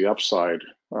seen as the upside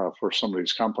for some of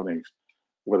these companies,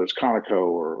 whether it's Conoco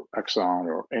or Exxon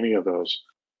or any of those.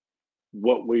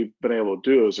 What we've been able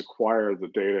to do is acquire the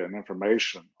data and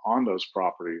information on those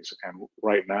properties. And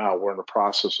right now we're in the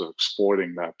process of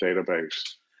exploiting that database,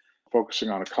 focusing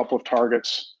on a couple of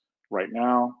targets right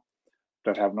now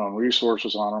that have known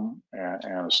resources on them,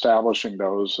 and establishing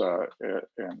those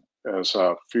as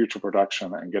future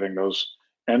production and getting those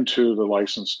into the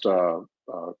licensed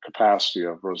capacity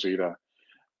of Rosita,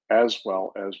 as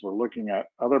well as we're looking at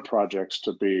other projects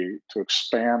to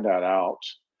expand that out,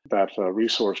 that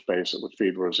resource base that would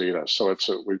feed Rosita. So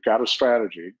we've got a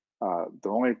strategy. The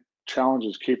only challenge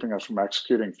is keeping us from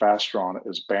executing faster on it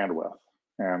is bandwidth.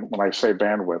 And when I say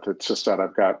bandwidth, it's just that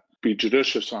I've got to be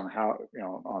judicious on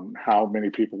how many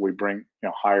people we bring,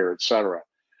 hire, et cetera.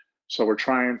 So I'm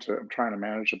trying to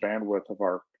manage the bandwidth of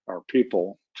our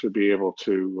people to be able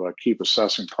to keep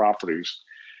assessing properties.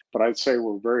 But I'd say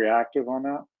we're very active on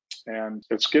that, and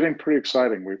it's getting pretty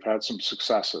exciting. We've had some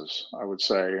successes, I would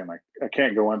say, and I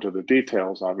can't go into the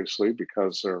details, obviously,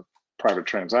 because they're private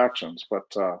transactions,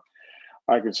 but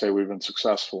I can say we've been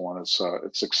successful, and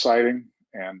it's exciting,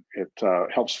 and it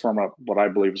helps firm up what I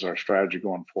believe is our strategy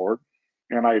going forward.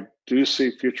 And I do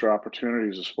see future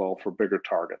opportunities as well for bigger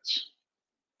targets.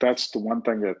 That's the one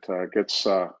thing that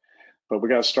but we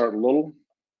got to start little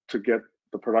to get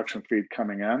the production feed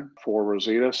coming in for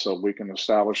Rosita, so we can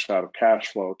establish out of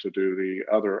cash flow to do the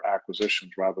other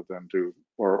acquisitions rather than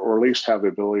or at least have the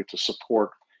ability to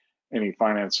support any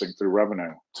financing through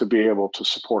revenue to be able to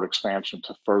support expansion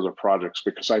to further projects,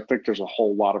 because I think there's a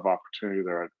whole lot of opportunity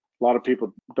there. A lot of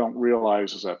people don't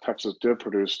realize is that Texas did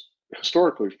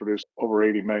historically produced over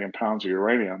 80 million pounds of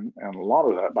uranium, and a lot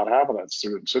of that, about half of that's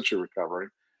through in situ recovery.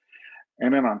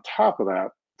 And then on top of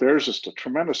that, there's just a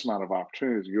tremendous amount of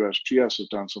opportunities. USGS has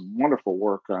done some wonderful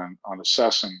work on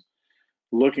assessing,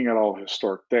 looking at all the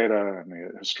historic data and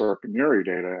the historic Muri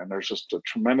data, and there's just a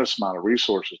tremendous amount of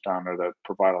resources down there that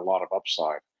provide a lot of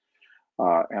upside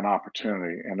and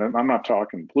opportunity. And I'm not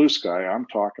talking blue sky, I'm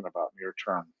talking about near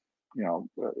term.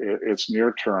 It's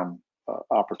near term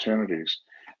opportunities,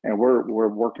 and we're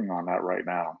working on that right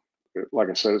now. Like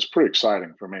I said, it's pretty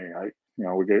exciting for me.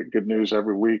 We get good news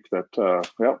every week that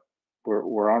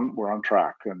we're on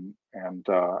track, and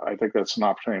I think that's an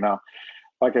opportunity. Now,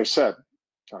 like I said,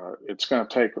 it's going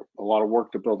to take a lot of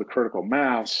work to build the critical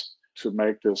mass to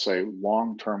make this a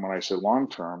long-term. When I say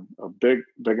long-term, a big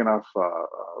enough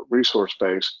resource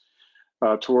base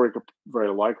to where we could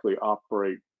very likely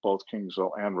operate both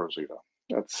Kingsville and Rosita.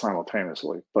 That's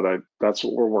simultaneously, but that's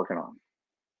what we're working on.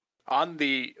 On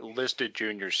the listed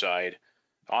junior side,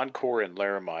 Encore and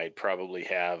Laramide probably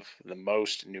have the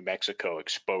most New Mexico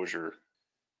exposure.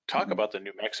 Talk about the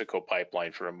New Mexico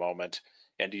pipeline for a moment.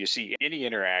 And do you see any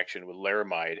interaction with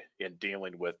Laramide in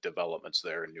dealing with developments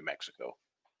there in New Mexico?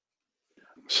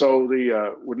 So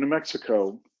with New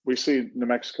Mexico, we see New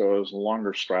Mexico as a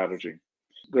longer strategy.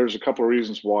 There's a couple of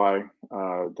reasons why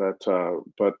but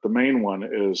the main one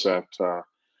is that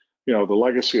the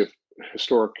legacy of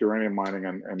historic uranium mining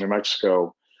in New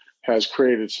Mexico has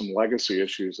created some legacy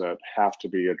issues that have to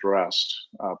be addressed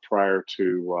prior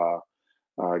to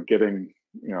getting,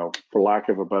 for lack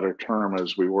of a better term,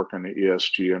 as we work in the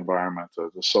ESG environment,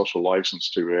 the social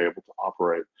license to be able to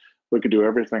operate. We can do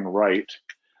everything right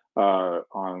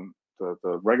on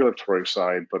the regulatory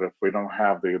side, but if we don't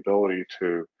have the ability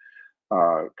to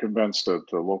convince the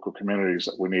local communities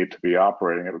that we need to be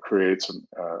operating, it creates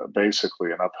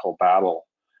basically an uphill battle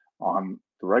on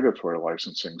the regulatory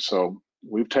licensing. So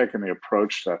we've taken the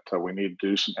approach that we need to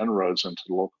do some inroads into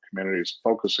the local communities,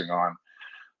 focusing on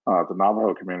the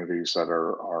Navajo communities that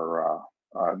are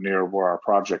near where our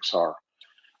projects are.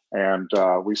 And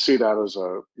we see that as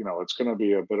it's going to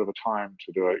be a bit of a time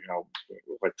to do it.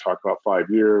 Like talk about 5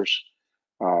 years.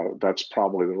 That's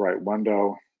probably the right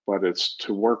window, but it's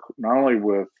to work not only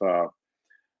with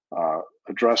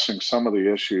addressing some of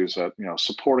the issues that,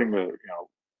 supporting the,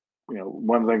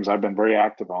 one of the things I've been very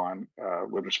active on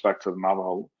with respect to the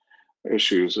Navajo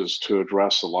issues is to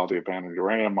address a lot of the abandoned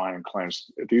uranium mining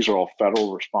claims. These are all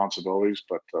federal responsibilities,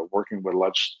 but working with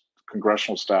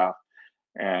congressional staff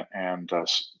and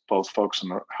both folks in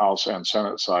the House and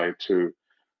Senate side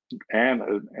and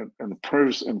in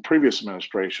previous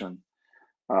administration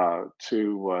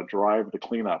to drive the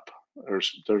cleanup.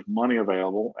 There's money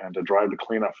available and to drive the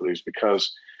cleanup for these,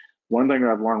 because one thing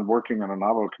I've learned working in a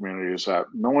Navajo community is that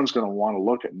no one's going to want to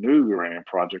look at new uranium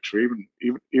projects, or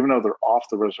even though they're off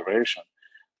the reservation,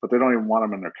 but they don't even want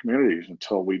them in their communities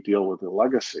until we deal with the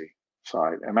legacy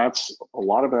side. And that's a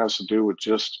lot of it has to do with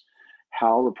just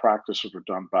how the practices were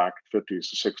done back in the 50s,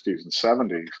 the 60s, and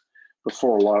 70s,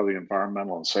 before a lot of the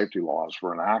environmental and safety laws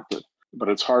were enacted. But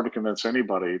it's hard to convince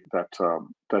anybody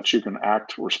that you can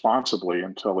act responsibly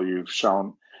until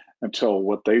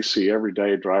what they see every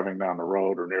day driving down the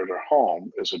road or near their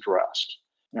home is addressed.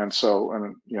 And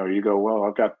so, you go, well,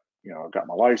 I've got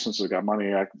my license, I've got money,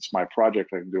 it's my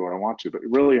project, I can do what I want to. But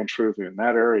really and truthfully, in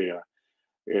that area,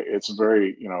 it's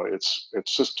very, it's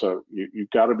just you've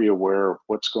got to be aware of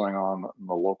what's going on in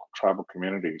the local tribal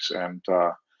communities. And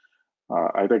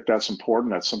I think that's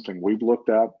important. That's something we've looked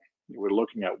at. We're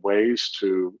looking at ways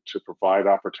to provide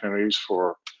opportunities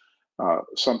for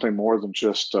something more than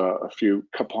just a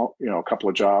couple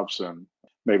of jobs and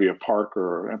maybe a park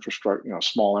or infrastructure,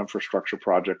 small infrastructure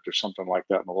project or something like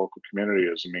that in the local community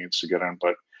as a means to get in,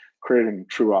 but creating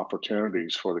true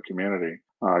opportunities for the community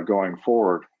going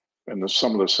forward. And there's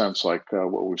some of the sense like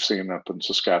what we've seen up in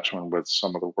Saskatchewan with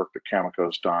some of the work that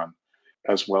Cameco's done,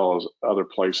 as well as other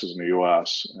places in the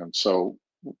U.S. And so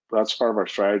that's part of our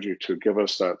strategy to give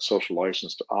us that social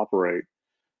license to operate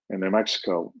in New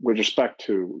Mexico with respect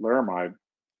to laramide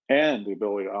and the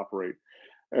ability to operate.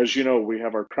 As you know, we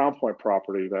have our Crown Point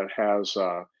property that has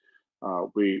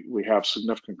we have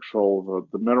significant control of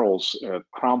the minerals at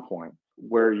Crown Point,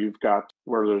 where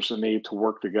there's a need to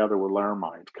work together with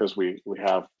laramide because we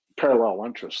have parallel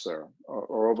interests there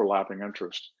or overlapping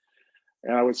interests.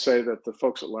 And I would say that the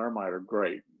folks at laramide are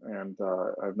great, and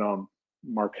I've known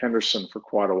Mark Henderson for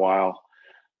quite a while,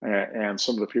 and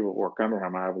some of the people that work under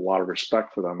him, I have a lot of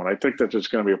respect for them. And I think that there's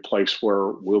going to be a place where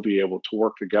we'll be able to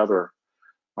work together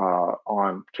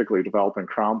on particularly developing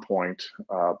Crown Point,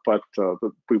 but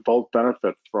we both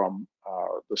benefit from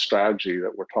the strategy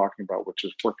that we're talking about, which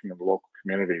is working in the local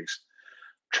communities,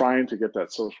 trying to get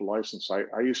that social license.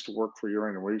 I used to work for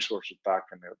Uranium Resources back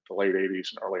in the late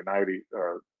 80s and early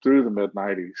 90s, through the mid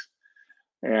 90s.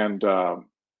 And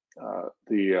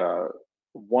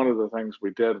one of the things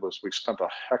we did was we spent a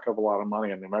heck of a lot of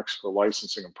money in New Mexico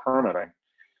licensing and permitting.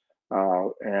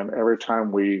 And every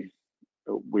time we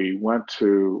went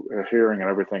to a hearing and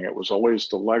everything, it was always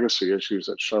the legacy issues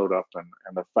that showed up,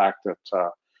 and the fact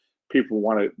that people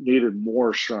needed more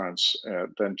assurance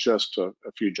than just a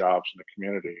few jobs in the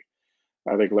community.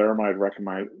 I think laramide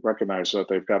recognized that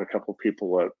they've got a couple of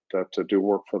people that do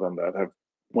work for them that have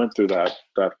went through that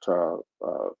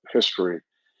history.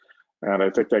 And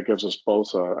I think that gives us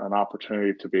both an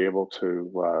opportunity to be able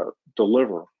to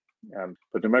deliver.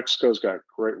 But New Mexico's got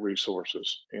great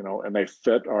resources, and they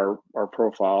fit our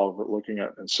profile of looking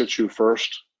at in situ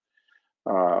first.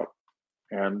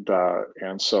 And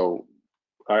so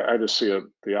I just see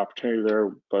the opportunity there,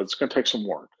 but it's going to take some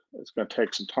work. It's going to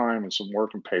take some time and some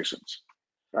work and patience.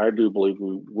 I do believe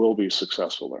we will be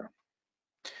successful there.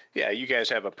 Yeah, you guys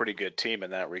have a pretty good team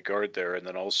in that regard there. And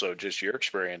then also just your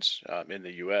experience in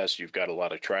the U.S., you've got a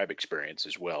lot of tribe experience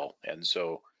as well. And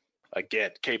so,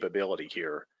 again, capability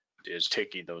here is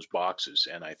ticking those boxes.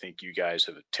 And I think you guys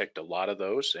have ticked a lot of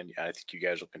those. And I think you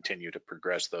guys will continue to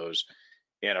progress those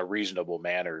in a reasonable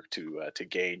manner to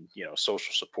gain,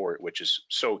 social support, which is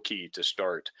so key to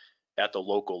start at the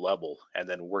local level and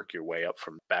then work your way up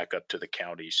from back up to the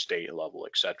county, state level,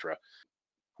 et cetera.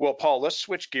 Well, Paul, let's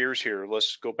switch gears here.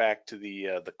 Let's go back to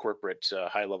the corporate,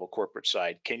 high-level corporate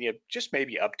side. Can you just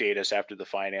maybe update us after the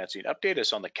financing, update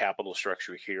us on the capital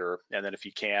structure here, and then if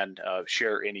you can,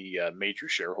 share any major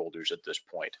shareholders at this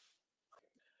point?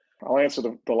 I'll answer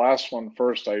the last one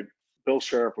first. Bill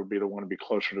Sheriff would be the one to be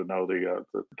closer to know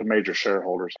the major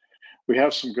shareholders. We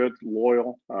have some good,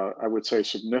 loyal, I would say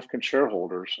significant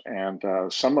shareholders, and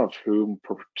some of whom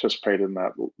participated in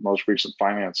that most recent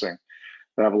financing.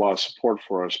 They have a lot of support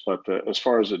for us, but as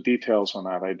far as the details on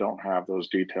that, I don't have those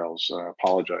details. I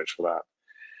apologize for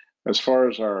that. As far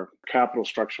as our capital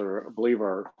structure, I believe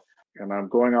and I'm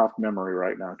going off memory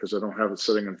right now because I don't have it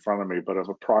sitting in front of me, but of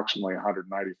approximately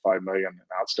 195 million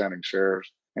in outstanding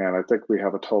shares. And I think we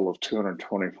have a total of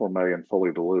 224 million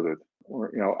fully diluted,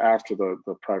 after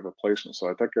the private placement. So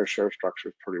I think our share structure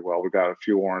is pretty well. We got a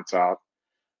few warrants out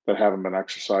that haven't been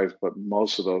exercised, but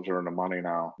most of those are in the money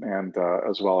now, and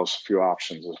as well as a few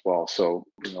options as well. So,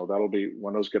 that'll be,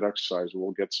 when those get exercised,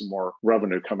 we'll get some more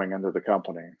revenue coming into the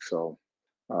company. So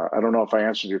I don't know if I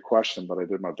answered your question, but I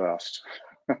did my best.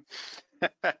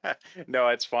 No,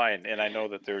 it's fine. And I know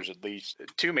that there's at least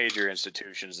two major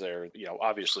institutions there,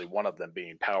 obviously one of them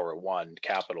being Power One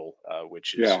Capital,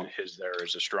 which is there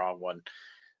as a strong one,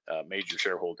 major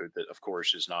shareholder that of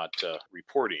course is not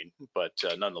reporting, but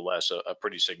nonetheless a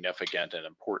pretty significant and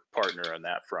important partner on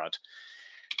that front.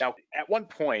 Now, at one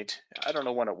point, I don't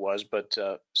know when it was, but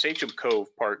Sachem Cove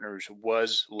Partners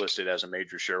was listed as a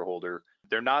major shareholder.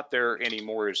 They're not there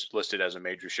anymore as listed as a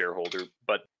major shareholder,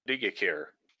 but do you care?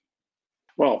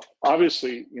 Well,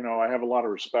 obviously, I have a lot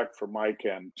of respect for Mike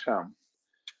and Tim.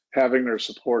 Having their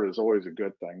support is always a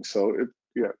good thing. So,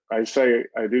 I say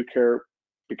I do care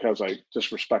because I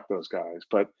just respect those guys.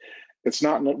 But it's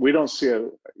not, we don't see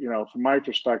it, from my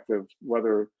perspective,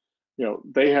 whether,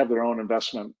 they have their own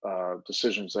investment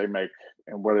decisions they make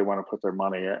and where they want to put their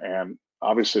money. And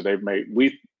obviously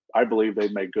I believe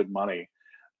they've made good money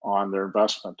on their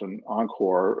investment in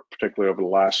Encore, particularly over the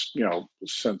last,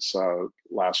 since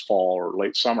last fall or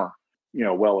late summer,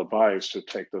 well advised to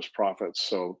take those profits.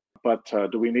 So, but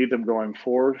do we need them going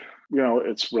forward?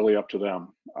 It's really up to them.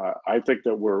 I think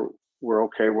that we're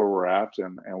okay where we're at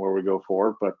and where we go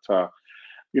forward. But,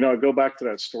 I go back to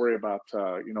that story about,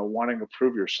 wanting to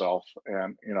prove yourself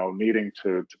and, needing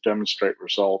to demonstrate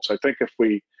results. I think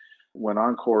when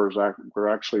Encore we're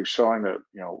actually showing that,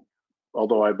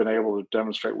 although I've been able to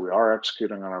demonstrate we are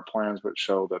executing on our plans, but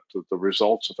show that the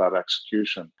results of that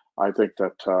execution, I think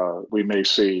that we may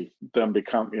see them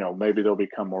become, maybe they'll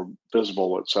become more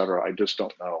visible, et cetera. I just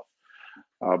don't know.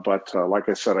 But like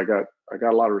I said, I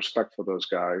got a lot of respect for those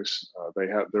guys.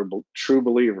 They're true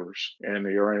believers in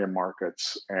the uranium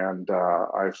markets, and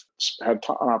I've had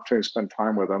an opportunity to spend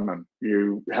time with them. And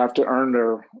you have to earn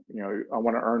I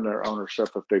want to earn their ownership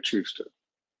if they choose to.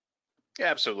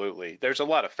 Absolutely. There's a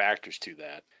lot of factors to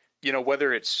that.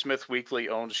 Whether it's SmithWeekly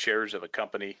owns shares of a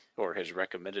company or has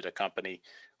recommended a company,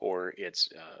 or it's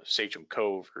Sachem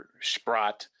Cove or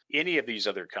Sprott, any of these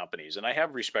other companies. And I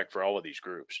have respect for all of these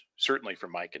groups, certainly for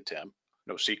Mike and Tim.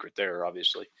 No secret there,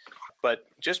 obviously. But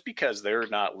just because they're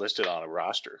not listed on a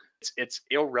roster, it's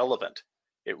irrelevant.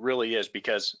 It really is,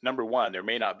 because number one, there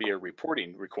may not be a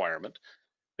reporting requirement.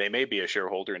 They may be a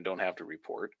shareholder and don't have to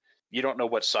report. You don't know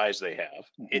what size they have.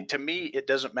 Mm-hmm. To me, it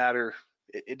doesn't matter.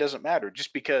 It doesn't matter.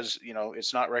 Just because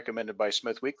it's not recommended by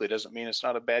SmithWeekly doesn't mean it's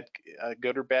not a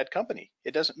good or bad company.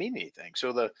 It doesn't mean anything.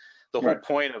 So the whole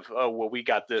point of, oh well, we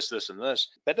got this, and this,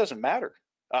 that doesn't matter.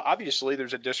 Obviously,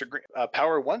 there's a disagreement.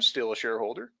 Power One's still a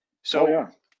shareholder. So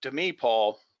to me,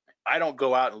 Paul, I don't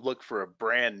go out and look for a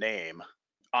brand name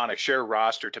on a share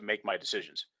roster to make my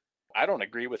decisions. I don't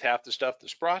agree with half the stuff that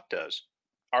Sprott does.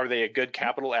 Are they a good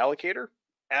capital allocator?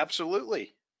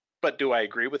 Absolutely. But do I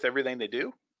agree with everything they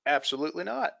do? Absolutely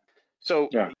not. So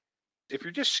if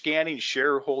you're just scanning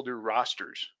shareholder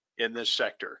rosters in this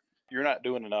sector, you're not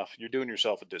doing enough. You're doing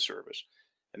yourself a disservice.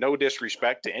 And no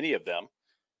disrespect to any of them,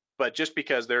 but just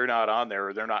because they're not on there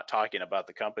or they're not talking about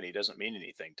the company doesn't mean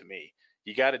anything to me.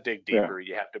 You got to dig deeper.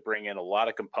 You have to bring in a lot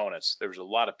of components. There's a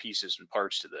lot of pieces and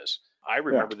parts to this. I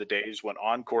remember the days when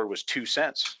Encore was 2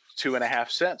 cents, 2.5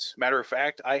 cents. Matter of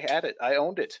fact, I had it. I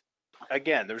owned it.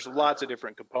 Again, there's lots of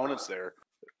different components there.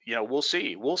 We'll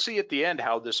see. We'll see at the end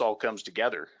how this all comes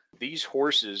together. These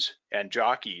horses and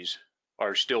jockeys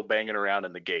are still banging around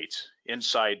in the gates,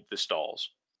 inside the stalls.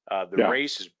 The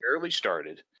race has barely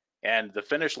started, and the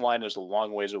finish line is a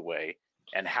long ways away.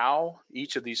 And how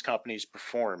each of these companies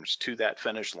performs to that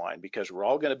finish line, because we're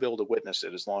all going to be able to witness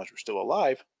it as long as we're still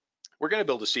alive, we're going to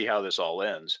be able to see how this all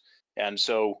ends. And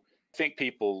so I think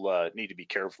people need to be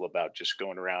careful about just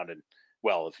going around and,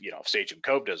 well, if Sachem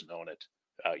Cove doesn't own it,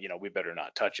 we better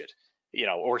not touch it.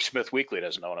 Or SmithWeekly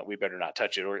doesn't own it, we better not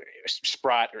touch it. Or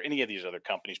Sprott or any of these other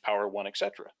companies, Power One,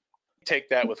 etc. Take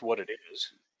that with what it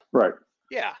is. Right.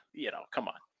 Yeah, come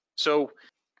on. So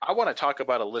I want to talk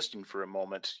about a listing for a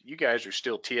moment. You guys are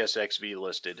still TSXV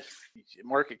listed.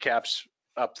 Market cap's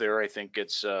up there. I think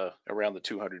it's around the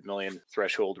 200 million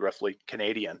threshold, roughly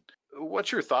Canadian.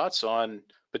 What's your thoughts on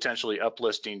potentially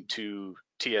uplisting to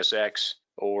TSX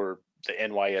or the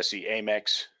NYSE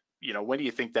Amex? When do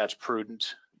you think that's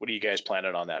prudent? What are you guys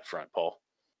planning on that front, Paul?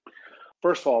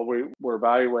 First of all, we're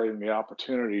evaluating the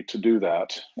opportunity to do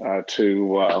that,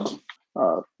 to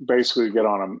basically get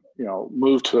on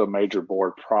move to a major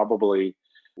board. Probably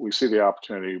we see the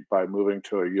opportunity by moving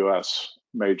to a U.S.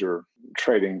 major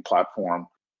trading platform,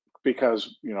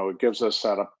 because it gives us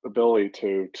that ability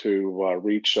to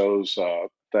reach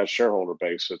that shareholder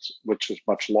base, which is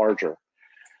much larger.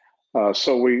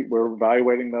 So we're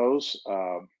evaluating those.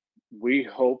 We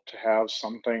hope to have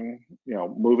something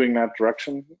moving that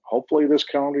direction, hopefully this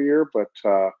calendar year, but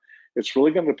it's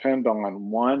really going to depend on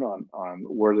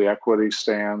where the equity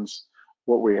stands,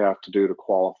 what we have to do to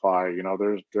qualify.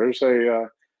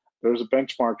 There's a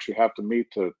benchmarks you have to meet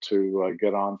to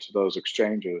get onto those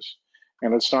exchanges,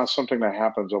 and it's not something that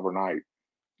happens overnight.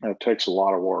 It takes a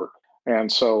lot of work.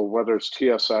 And so whether it's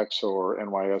TSX or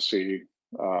NYSE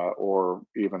or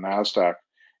even NASDAQ,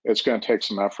 it's going to take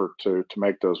some effort to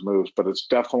make those moves. But it's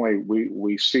definitely,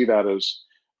 we see that as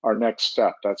our next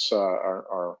step. That's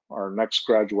our next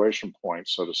graduation point,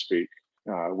 so to speak.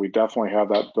 We definitely have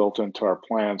that built into our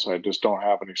plans. I just don't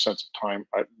have any sense of time.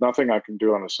 Nothing I can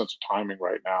do on a sense of timing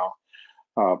right now.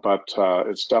 But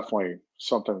it's definitely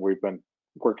something we've been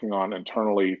working on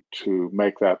internally to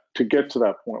get to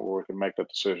that point where we can make that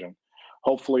decision.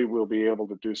 Hopefully, we'll be able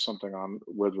to do something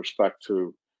with respect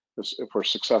to this, if we're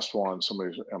successful on some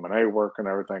of these M&A work and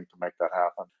everything, to make that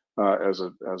happen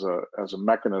as a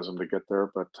mechanism to get there.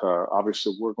 But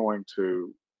obviously, we're going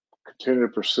to continue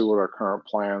to pursue with our current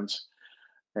plans,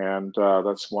 and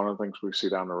that's one of the things we see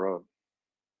down the road.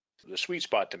 The sweet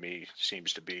spot to me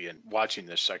seems to be in watching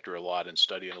this sector a lot and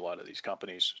studying a lot of these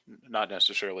companies, not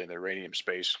necessarily in the uranium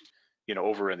space,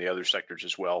 over in the other sectors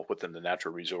as well within the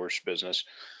natural resource business,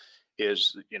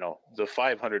 is, the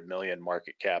 500 million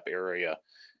market cap area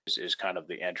is kind of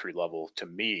the entry level to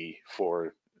me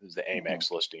for the Amex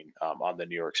listing on the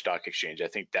New York Stock Exchange. I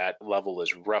think that level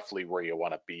is roughly where you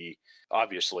want to be,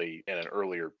 obviously in an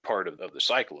earlier part of the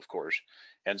cycle, of course.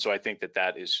 And so I think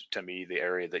that is, to me, the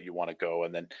area that you want to go.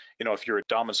 And then, if you're a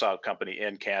domiciled company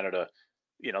in Canada,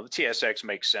 the TSX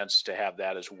makes sense to have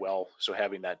that as well. So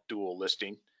having that dual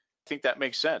listing, I think that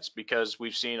makes sense, because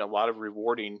we've seen a lot of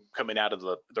rewarding coming out of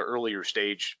the earlier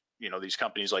stage, these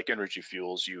companies like Energy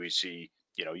Fuels, UEC,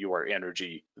 UR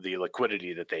Energy. The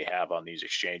liquidity that they have on these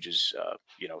exchanges,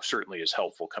 certainly is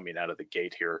helpful coming out of the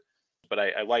gate here. But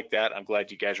I like that. I'm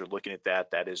glad you guys are looking at that.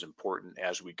 That is important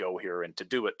as we go here, and to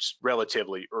do it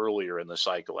relatively earlier in the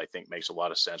cycle, I think makes a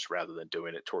lot of sense rather than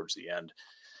doing it towards the end.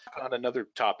 On another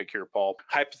topic here, Paul,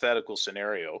 hypothetical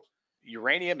scenario.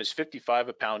 Uranium is $55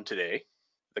 a pound today.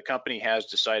 The company has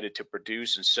decided to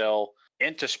produce and sell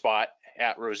into spot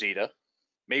at Rosita.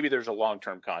 Maybe there's a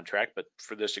long-term contract, but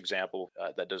for this example,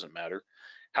 that doesn't matter.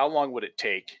 How long would it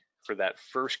take for that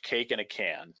first cake in a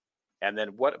can? And then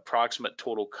what approximate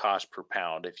total cost per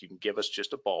pound, if you can give us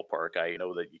just a ballpark? I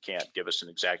know that you can't give us an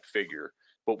exact figure,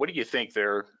 but what do you think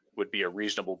there would be a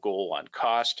reasonable goal on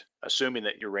cost, assuming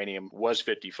that uranium was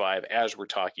 55 as we're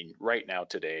talking right now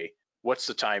today? What's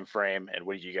the time frame, and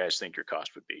what do you guys think your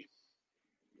cost would be?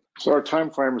 So our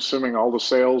time frame, assuming all the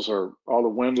sales or all the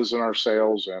wind is in our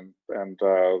sails, and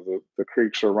the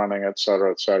creeks are running, et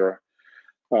cetera,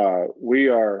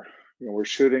 we're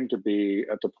shooting to be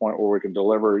at the point where we can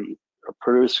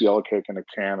produce yellow cake in a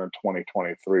can in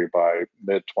 2023, by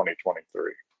mid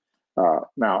 2023.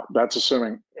 Now that's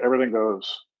assuming everything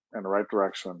goes in the right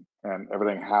direction and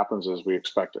everything happens as we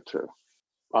expect it to.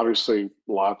 Obviously,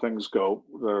 a lot of things go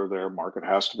there, market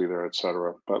has to be there, et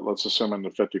cetera. But let's assume in the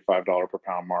 $55 per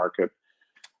pound market,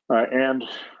 and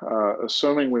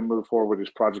assuming we move forward with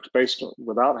these projects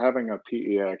without having a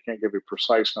PEA, I can't give you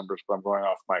precise numbers, but I'm going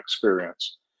off my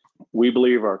experience. We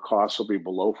believe our costs will be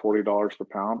below $40 per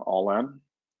pound all in,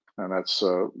 and that's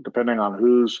depending on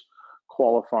who's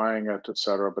qualifying it, et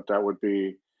cetera. But that would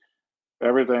be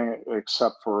everything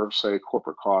except for, say,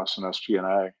 corporate costs and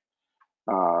SG&A.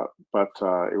 But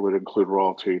it would include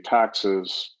royalty,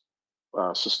 taxes,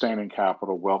 sustaining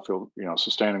capital,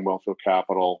 sustaining wellfield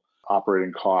capital,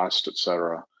 operating cost, et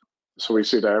cetera. So we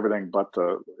see that everything but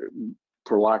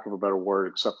for lack of a better word,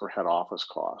 except for head office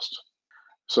cost.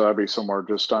 So that'd be somewhere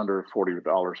just under $40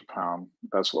 a pound.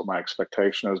 That's what my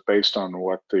expectation is, based on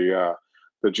what the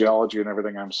geology and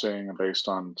everything I'm seeing, and based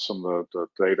on some of the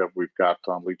data we've got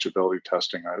on leachability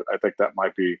testing. I think that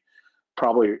might be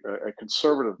probably a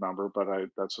conservative number, but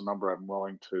that's a number I'm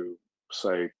willing to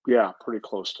say, yeah, pretty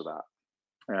close to that.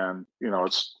 And,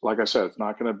 it's like I said, it's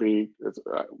not going to be,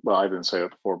 well, I didn't say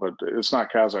it before, but it's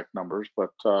not Kazakh numbers,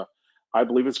 but I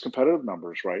believe it's competitive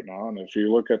numbers right now. And if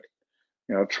you look at,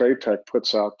 Trade Tech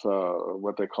puts out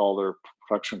what they call their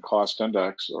production cost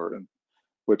index,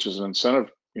 which is an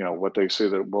incentive, what they see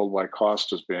the worldwide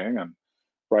cost as being. And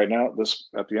right now,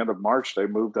 at the end of March, they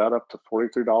moved that up to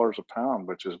 $43 a pound,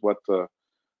 which is what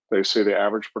they say the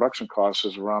average production cost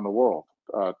is around the world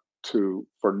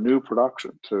for new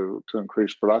production to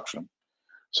increase production.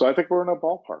 So I think we're in a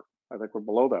ballpark. I think we're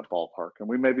below that ballpark, and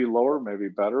we may be lower, maybe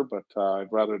better, but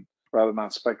I'd rather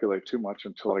not speculate too much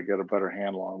until I get a better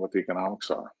handle on what the economics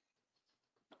are.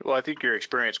 Well, I think your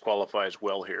experience qualifies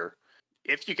well here.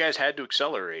 If you guys had to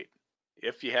accelerate,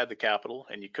 if you had the capital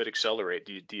and you could accelerate,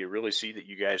 do you really see that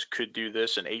you guys could do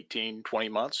this in 18, 20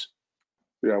 months?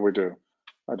 Yeah, we do.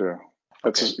 I do. Okay.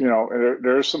 It's,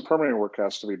 there's some permitting work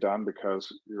has to be done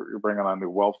because you're bringing on new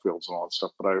well fields and all that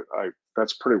stuff, but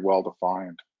that's pretty well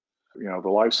defined. The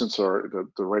license or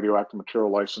the radioactive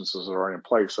material licenses that are in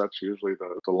place, that's usually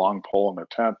the long pole in the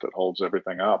tent that holds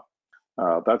everything up.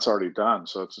 That's already done.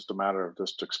 So it's just a matter of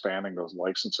just expanding those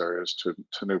license areas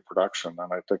to new production.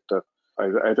 And I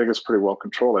think it's pretty well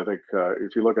controlled. I think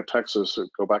if you look at Texas,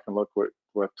 go back and look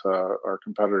what our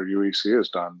competitor UEC has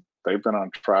done. They've been on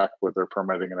track with their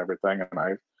permitting and everything, and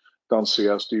I don't see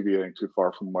us deviating too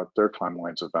far from what their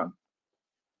timelines have been.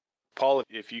 Paul,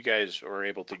 if you guys are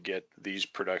able to get these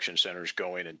production centers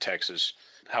going in Texas,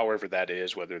 however that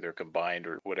is, whether they're combined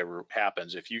or whatever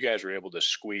happens, if you guys are able to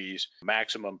squeeze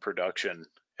maximum production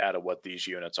out of what these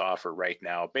units offer right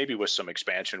now, maybe with some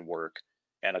expansion work,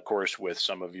 and of course with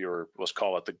some of your, let's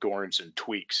call it the Goranson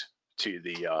tweaks to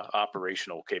the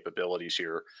operational capabilities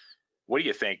here, what do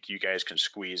you think you guys can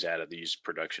squeeze out of these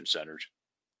production centers?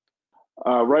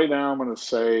 Right now, I'm going to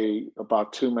say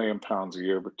about 2 million pounds a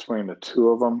year between the two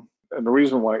of them. And the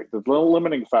reason why, the little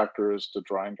limiting factor is the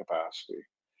drying capacity.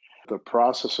 The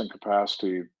processing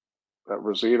capacity that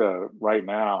Rosita right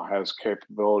now has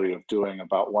capability of doing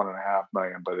about 1.5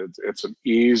 million, but it's an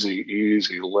easy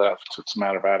lift. It's a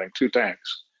matter of adding 2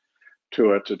 tanks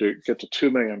to it to get to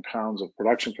 2 million pounds of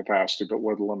production capacity, but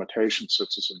where the limitation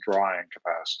sits is in drying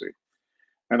capacity.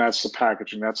 And that's the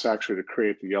packaging. That's actually to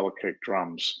create the yellow cake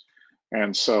drums.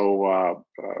 And so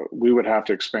we would have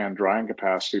to expand drying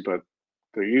capacity, but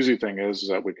the easy thing is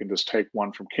that we can just take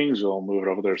one from Kingsville and move it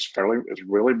over there. It's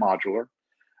really modular.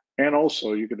 And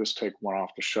also you could just take one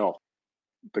off the shelf.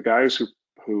 The guys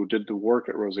who did the work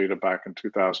at Rosita back in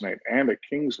 2008 and at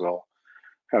Kingsville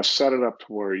have set it up to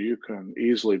where you can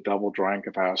easily double drying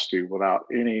capacity without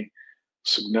any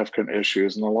significant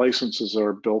issues. And the licenses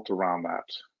are built around that.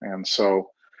 And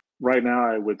so right now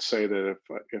I would say that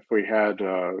if we had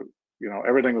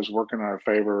everything was working in our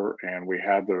favor and we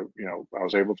had I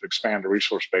was able to expand the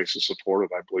resource base to support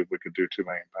it, I believe we could do 2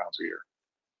 million pounds a year.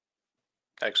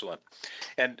 Excellent.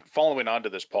 And following on to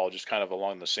this, Paul, just kind of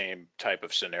along the same type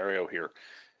of scenario here,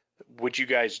 would you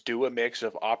guys do a mix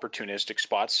of opportunistic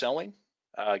spot selling?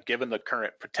 Given the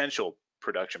current potential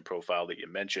production profile that you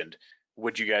mentioned,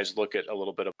 would you guys look at a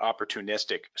little bit of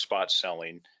opportunistic spot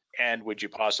selling? And would you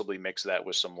possibly mix that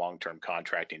with some long-term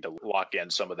contracting to lock in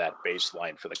some of that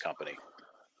baseline for the company?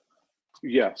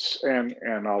 Yes, and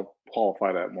I'll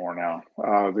qualify that more now.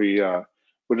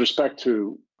 With respect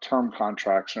to term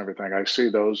contracts and everything, I see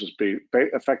those as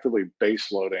effectively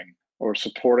base loading or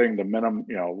supporting the minimum,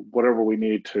 whatever we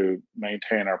need to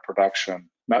maintain our production.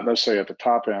 Not necessarily at the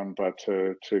top end, but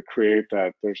to create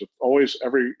that. There's always,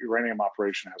 every uranium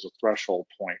operation has a threshold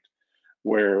point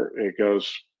where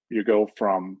you go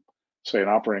from, say, an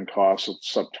operating cost of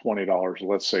sub $20,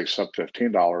 let's say sub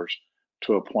 $15,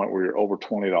 to a point where you're over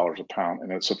 $20 a pound.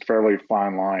 And it's a fairly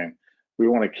fine line. We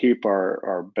want to keep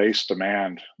our base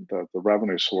demand, the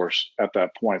revenue source, at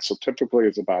that point. So typically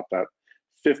it's about that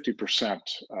 50%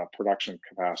 production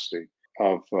capacity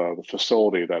of the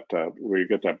facility where you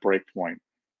get that break point.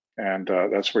 And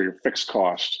that's where your fixed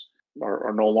costs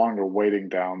are no longer weighting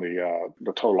down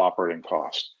the total operating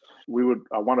cost.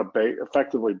 I want to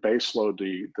effectively base load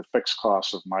the fixed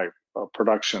costs of my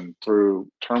production through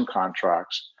term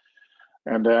contracts,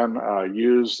 and then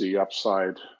use the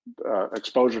upside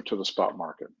exposure to the spot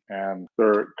market. And there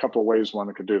are a couple of ways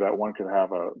one could do that. One could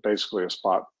have basically a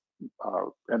spot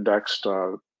indexed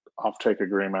offtake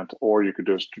agreement, or you could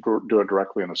just do it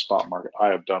directly in the spot market. I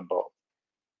have done both.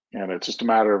 And it's just a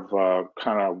matter of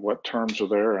kind of what terms are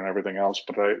there and everything else.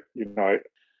 But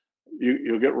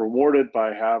you'll get rewarded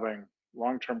by having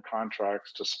long-term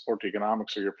contracts to support the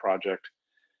economics of your project.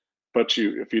 But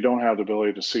if you don't have the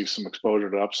ability to see some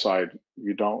exposure to upside,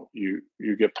 you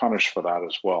get punished for that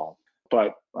as well.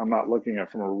 but I'm not looking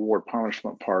at from a reward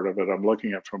punishment part of it. I'm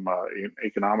looking at from an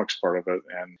economics part of it.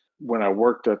 And when I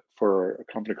worked for a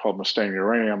company called Mustang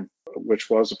Uranium, which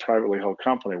was a privately held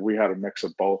company, we had a mix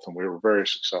of both, and we were very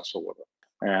successful with it.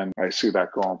 And I see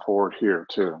that going forward here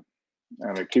too.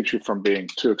 And it keeps you from being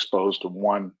too exposed to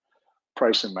one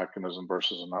pricing mechanism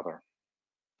versus another.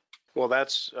 Well,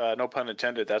 that's no pun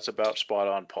intended. That's about spot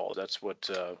on, Paul. That's what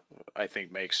I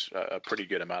think makes a pretty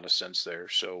good amount of sense there.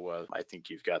 So I think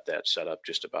you've got that set up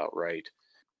just about right.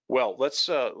 Well, let's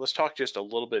talk just a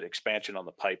little bit expansion on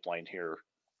the pipeline here.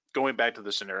 Going back to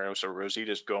the scenario, so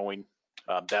Rosita's going.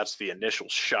 That's the initial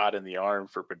shot in the arm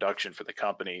for production for the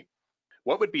company.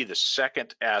 What would be the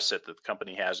second asset that the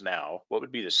company has now? What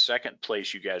would be the second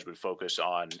place you guys would focus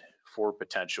on for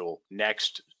potential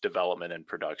next development and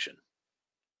production?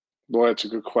 Boy, that's a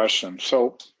good question.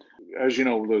 So, as you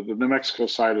know, the New Mexico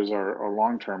side is our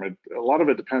long term. A lot of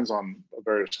it depends on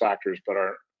various factors, but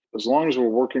as long as we're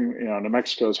working, New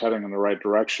Mexico is heading in the right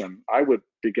direction, I would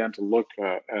begin to look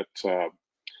at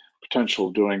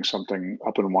potential doing something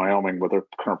up in Wyoming with the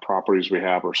current properties we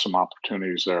have, or some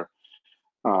opportunities there.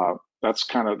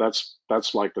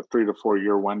 That's like the 3 to 4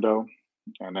 year window,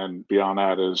 and then beyond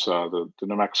that is the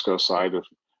New Mexico side,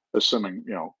 assuming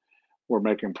we're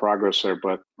making progress there.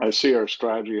 But I see our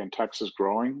strategy in Texas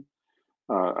growing.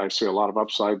 I see a lot of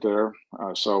upside there.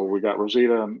 So we got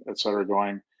Rosita and et cetera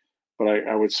going, but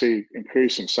I would see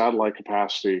increasing satellite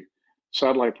capacity,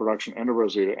 satellite production into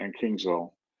Rosita and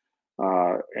Kingsville,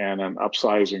 and then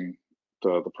upsizing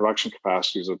the production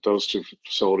capacities of those two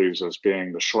facilities as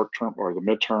being the short term or the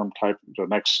midterm type, the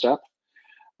next step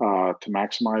to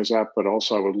maximize that. But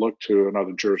also I would look to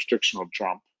another jurisdictional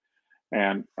jump.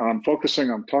 And I'm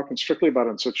talking strictly about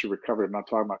in situ recovery. I'm not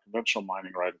talking about conventional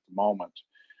mining right at the moment.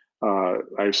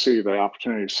 I see the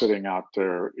opportunity sitting out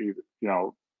there,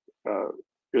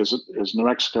 is New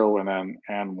Mexico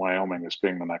and Wyoming as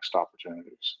being the next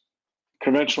opportunities.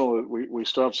 Conventional, we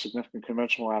still have significant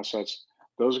conventional assets.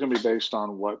 Those are going to be based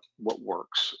on what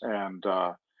works. And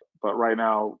but right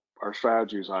now, our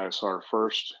strategy is ISR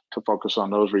first, to focus on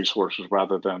those resources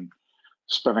rather than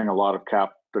spending a lot of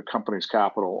the company's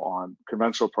capital on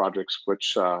conventional projects,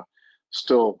 which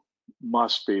still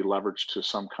must be leveraged to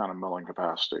some kind of milling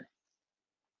capacity.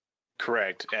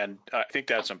 Correct. And I think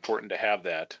that's important to have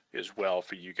that as well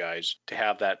for you guys, to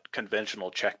have that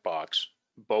conventional checkbox,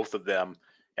 both of them.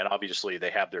 And obviously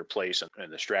they have their place in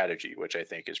the strategy, which I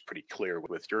think is pretty clear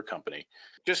with your company.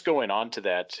 Just going on to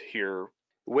that here,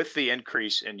 with the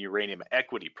increase in uranium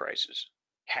equity prices,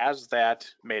 has that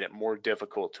made it more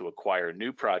difficult to acquire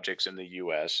new projects in the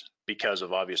U.S. because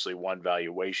of obviously one,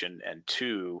 valuation, and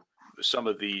two, some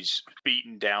of these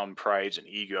beaten down prides and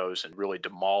egos and really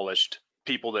demolished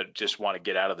people that just want to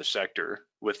get out of the sector?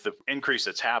 With the increase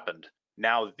that's happened,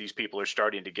 now that these people are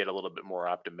starting to get a little bit more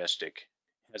optimistic,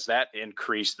 has that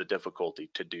increased the difficulty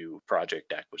to do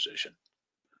project acquisition?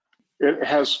 It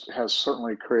has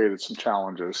certainly created some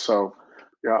challenges. So,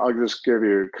 yeah, I'll just give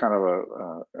you kind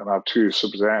of an obtuse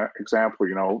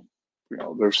example.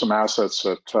 There's some assets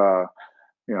that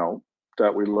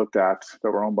that we looked at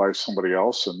that were owned by somebody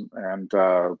else, and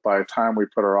by the time we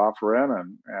put our offer in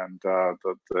and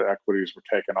the equities were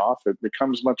taken off, it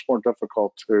becomes much more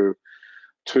difficult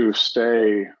to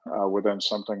stay within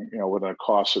something, within a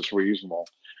cost that's reasonable.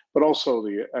 But also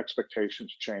the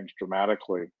expectations change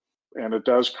dramatically. And it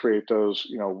does create those,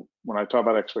 when I talk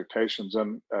about expectations,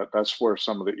 and that's where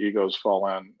some of the egos fall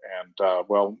in. And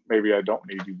well, maybe I don't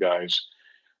need you guys.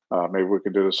 Maybe we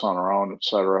can do this on our own, et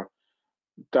cetera.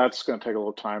 That's going to take a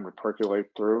little time to percolate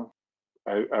through.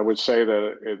 I would say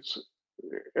that it's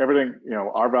everything,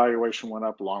 our valuation went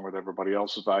up along with everybody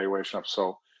else's valuation up.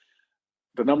 So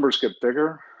the numbers get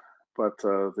bigger, but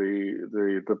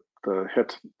the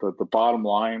bottom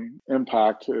line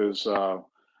impact is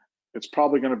it's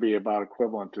probably going to be about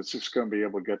equivalent. It's just going to be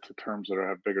able to get to terms that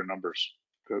have bigger numbers,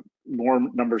 more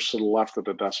numbers to the left of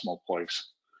the decimal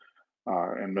place,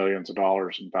 and millions of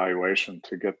dollars in valuation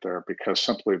to get there, because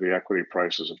simply the equity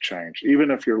prices have changed. Even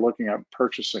if you're looking at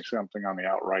purchasing something on the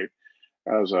outright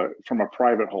from a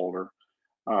private holder,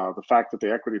 the fact that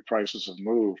the equity prices have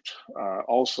moved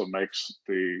also makes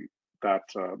that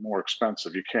more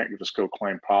expensive. You can't just go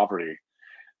claim poverty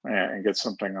and get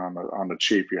something on the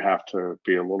cheap. You have to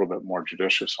be a little bit more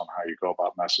judicious on how you go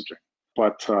about messaging.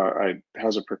 But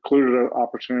has it precluded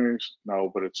opportunities?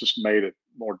 No, but it's just made it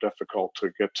more difficult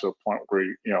to get to a point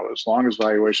where, as long as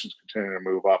valuations continue to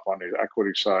move up on the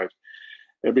equity side,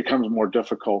 it becomes more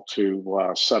difficult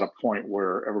to set a point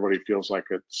where everybody feels like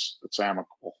it's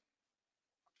amicable.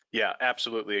 Yeah,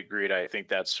 absolutely agreed. I think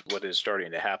that's what is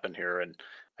starting to happen here. And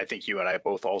I think you and I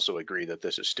both also agree that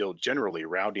this is still generally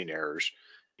rounding errors.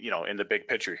 In the big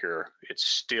picture here, it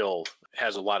still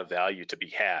has a lot of value to be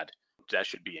had. That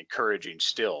should be encouraging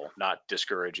still, not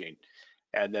discouraging.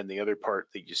 And then the other part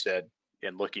that you said,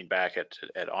 in looking back at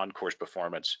Encore's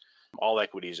performance, all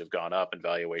equities have gone up in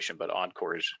valuation, but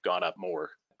Encore has gone up more.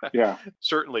 Yeah.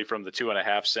 Certainly from the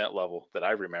 2.5 cent level that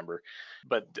I remember,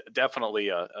 but definitely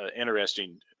a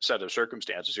interesting set of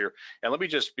circumstances here. And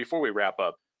before we wrap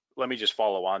up, let me just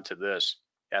follow on to this.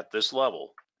 At this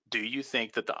level, do you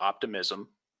think that the optimism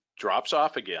drops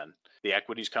off again? The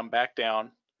equities come back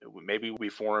down, maybe we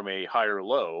form a higher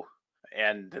low,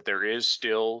 and that there is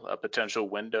still a potential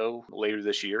window later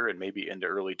this year and maybe into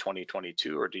early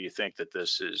 2022? Or do you think that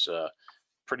this is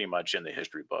pretty much in the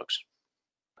history books?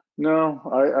 No,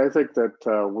 I think that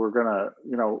we're gonna,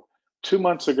 2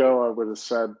 months ago, I would have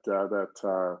said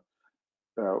that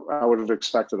I would have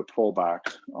expected a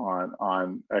pullback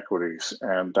on equities,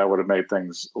 and that would have made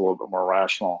things a little bit more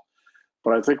rational.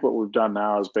 But I think what we've done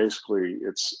now is basically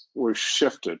we've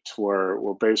shifted to where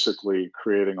we're basically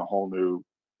creating a whole new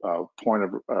point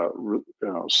of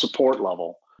support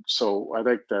level. So I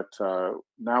think that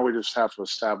now we just have to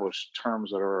establish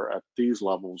terms that are at these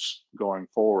levels going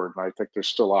forward. And I think there's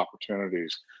still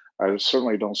opportunities. I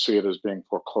certainly don't see it as being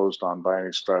foreclosed on by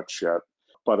any stretch yet,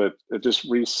 but it just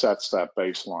resets that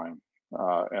baseline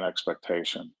and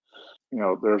expectation.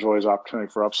 There's always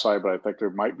opportunity for upside, but I think there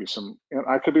might be some, and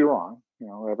I could be wrong,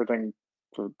 everything,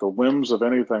 the whims of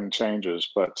anything changes,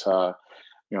 but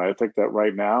I think that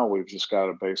right now we've just got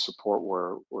a base support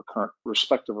where current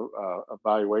respective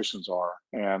evaluations are,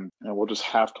 and we'll just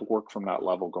have to work from that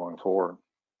level going forward.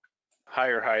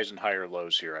 Higher highs and higher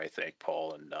lows here, I think,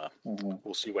 Paul, and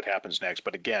we'll see what happens next.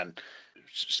 But again,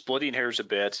 splitting hairs a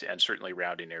bit and certainly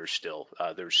rounding errors still.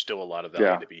 There's still a lot of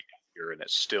value to be here, and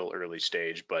it's still early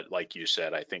stage. But like you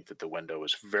said, I think that the window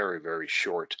is very, very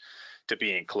short to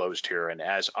being closed here. And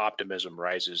as optimism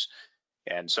rises,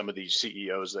 and some of these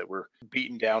CEOs that were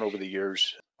beaten down over the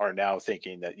years are now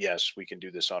thinking that, yes, we can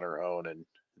do this on our own, and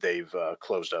they've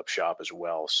closed up shop as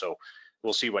well. So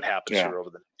we'll see what happens here over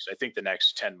the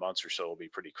next 10 months or so will be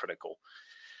pretty critical.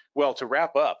 Well, to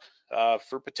wrap up,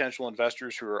 for potential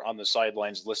investors who are on the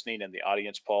sidelines listening in the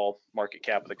audience, Paul, market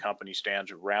cap of the company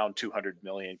stands around 200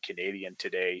 million Canadian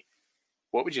today.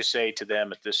 What would you say to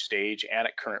them at this stage and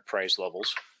at current price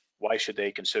levels? Why should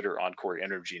they consider Encore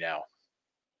Energy now?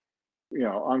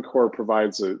 Encore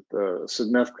provides a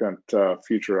significant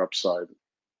future upside.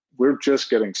 We're just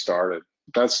getting started.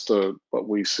 That's what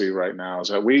we see right now, is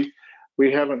that we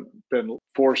haven't been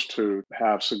forced to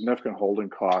have significant holding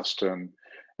cost and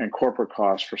corporate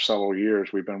costs for several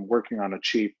years. We've been working on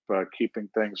keeping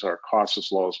our costs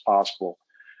as low as possible.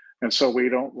 And so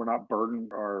we're not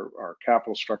burdened, our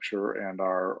capital structure and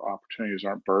our opportunities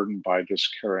aren't burdened by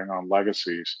just carrying on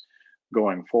legacies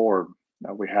going forward.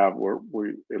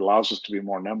 It allows us to be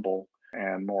more nimble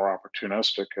and more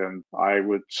opportunistic. And I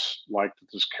would like to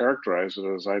just characterize it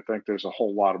as, I think there's a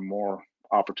whole lot of more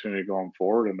opportunity going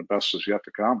forward, and the best is yet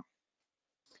to come.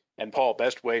 And Paul,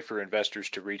 best way for investors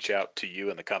to reach out to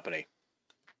you and the company?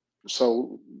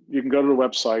 So you can go to the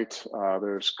website.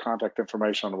 There's contact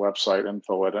information on the website,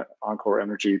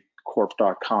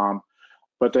 info@EncoreEnergyCorp.com,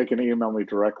 but they can email me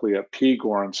directly at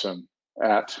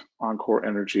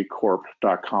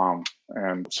pgoranson@EncoreEnergyCorp.com.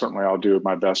 And certainly I'll do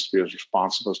my best to be as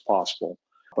responsive as possible.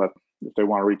 But if they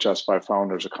want to reach us by phone,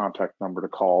 there's a contact number to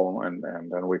call, and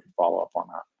then we can follow up on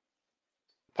that.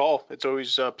 Paul, it's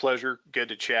always a pleasure. Good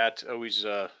to chat. Always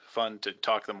fun to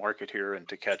talk the market here and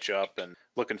to catch up, and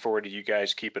looking forward to you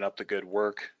guys keeping up the good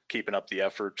work, keeping up the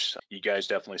efforts. You guys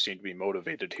definitely seem to be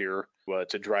motivated here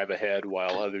to drive ahead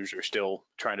while others are still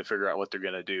trying to figure out what they're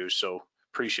going to do. So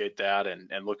appreciate that,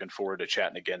 and looking forward to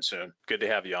chatting again soon. Good to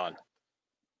have you on.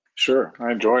 Sure.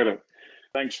 I enjoyed it.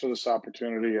 Thanks for this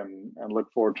opportunity, and look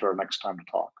forward to our next time to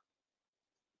talk.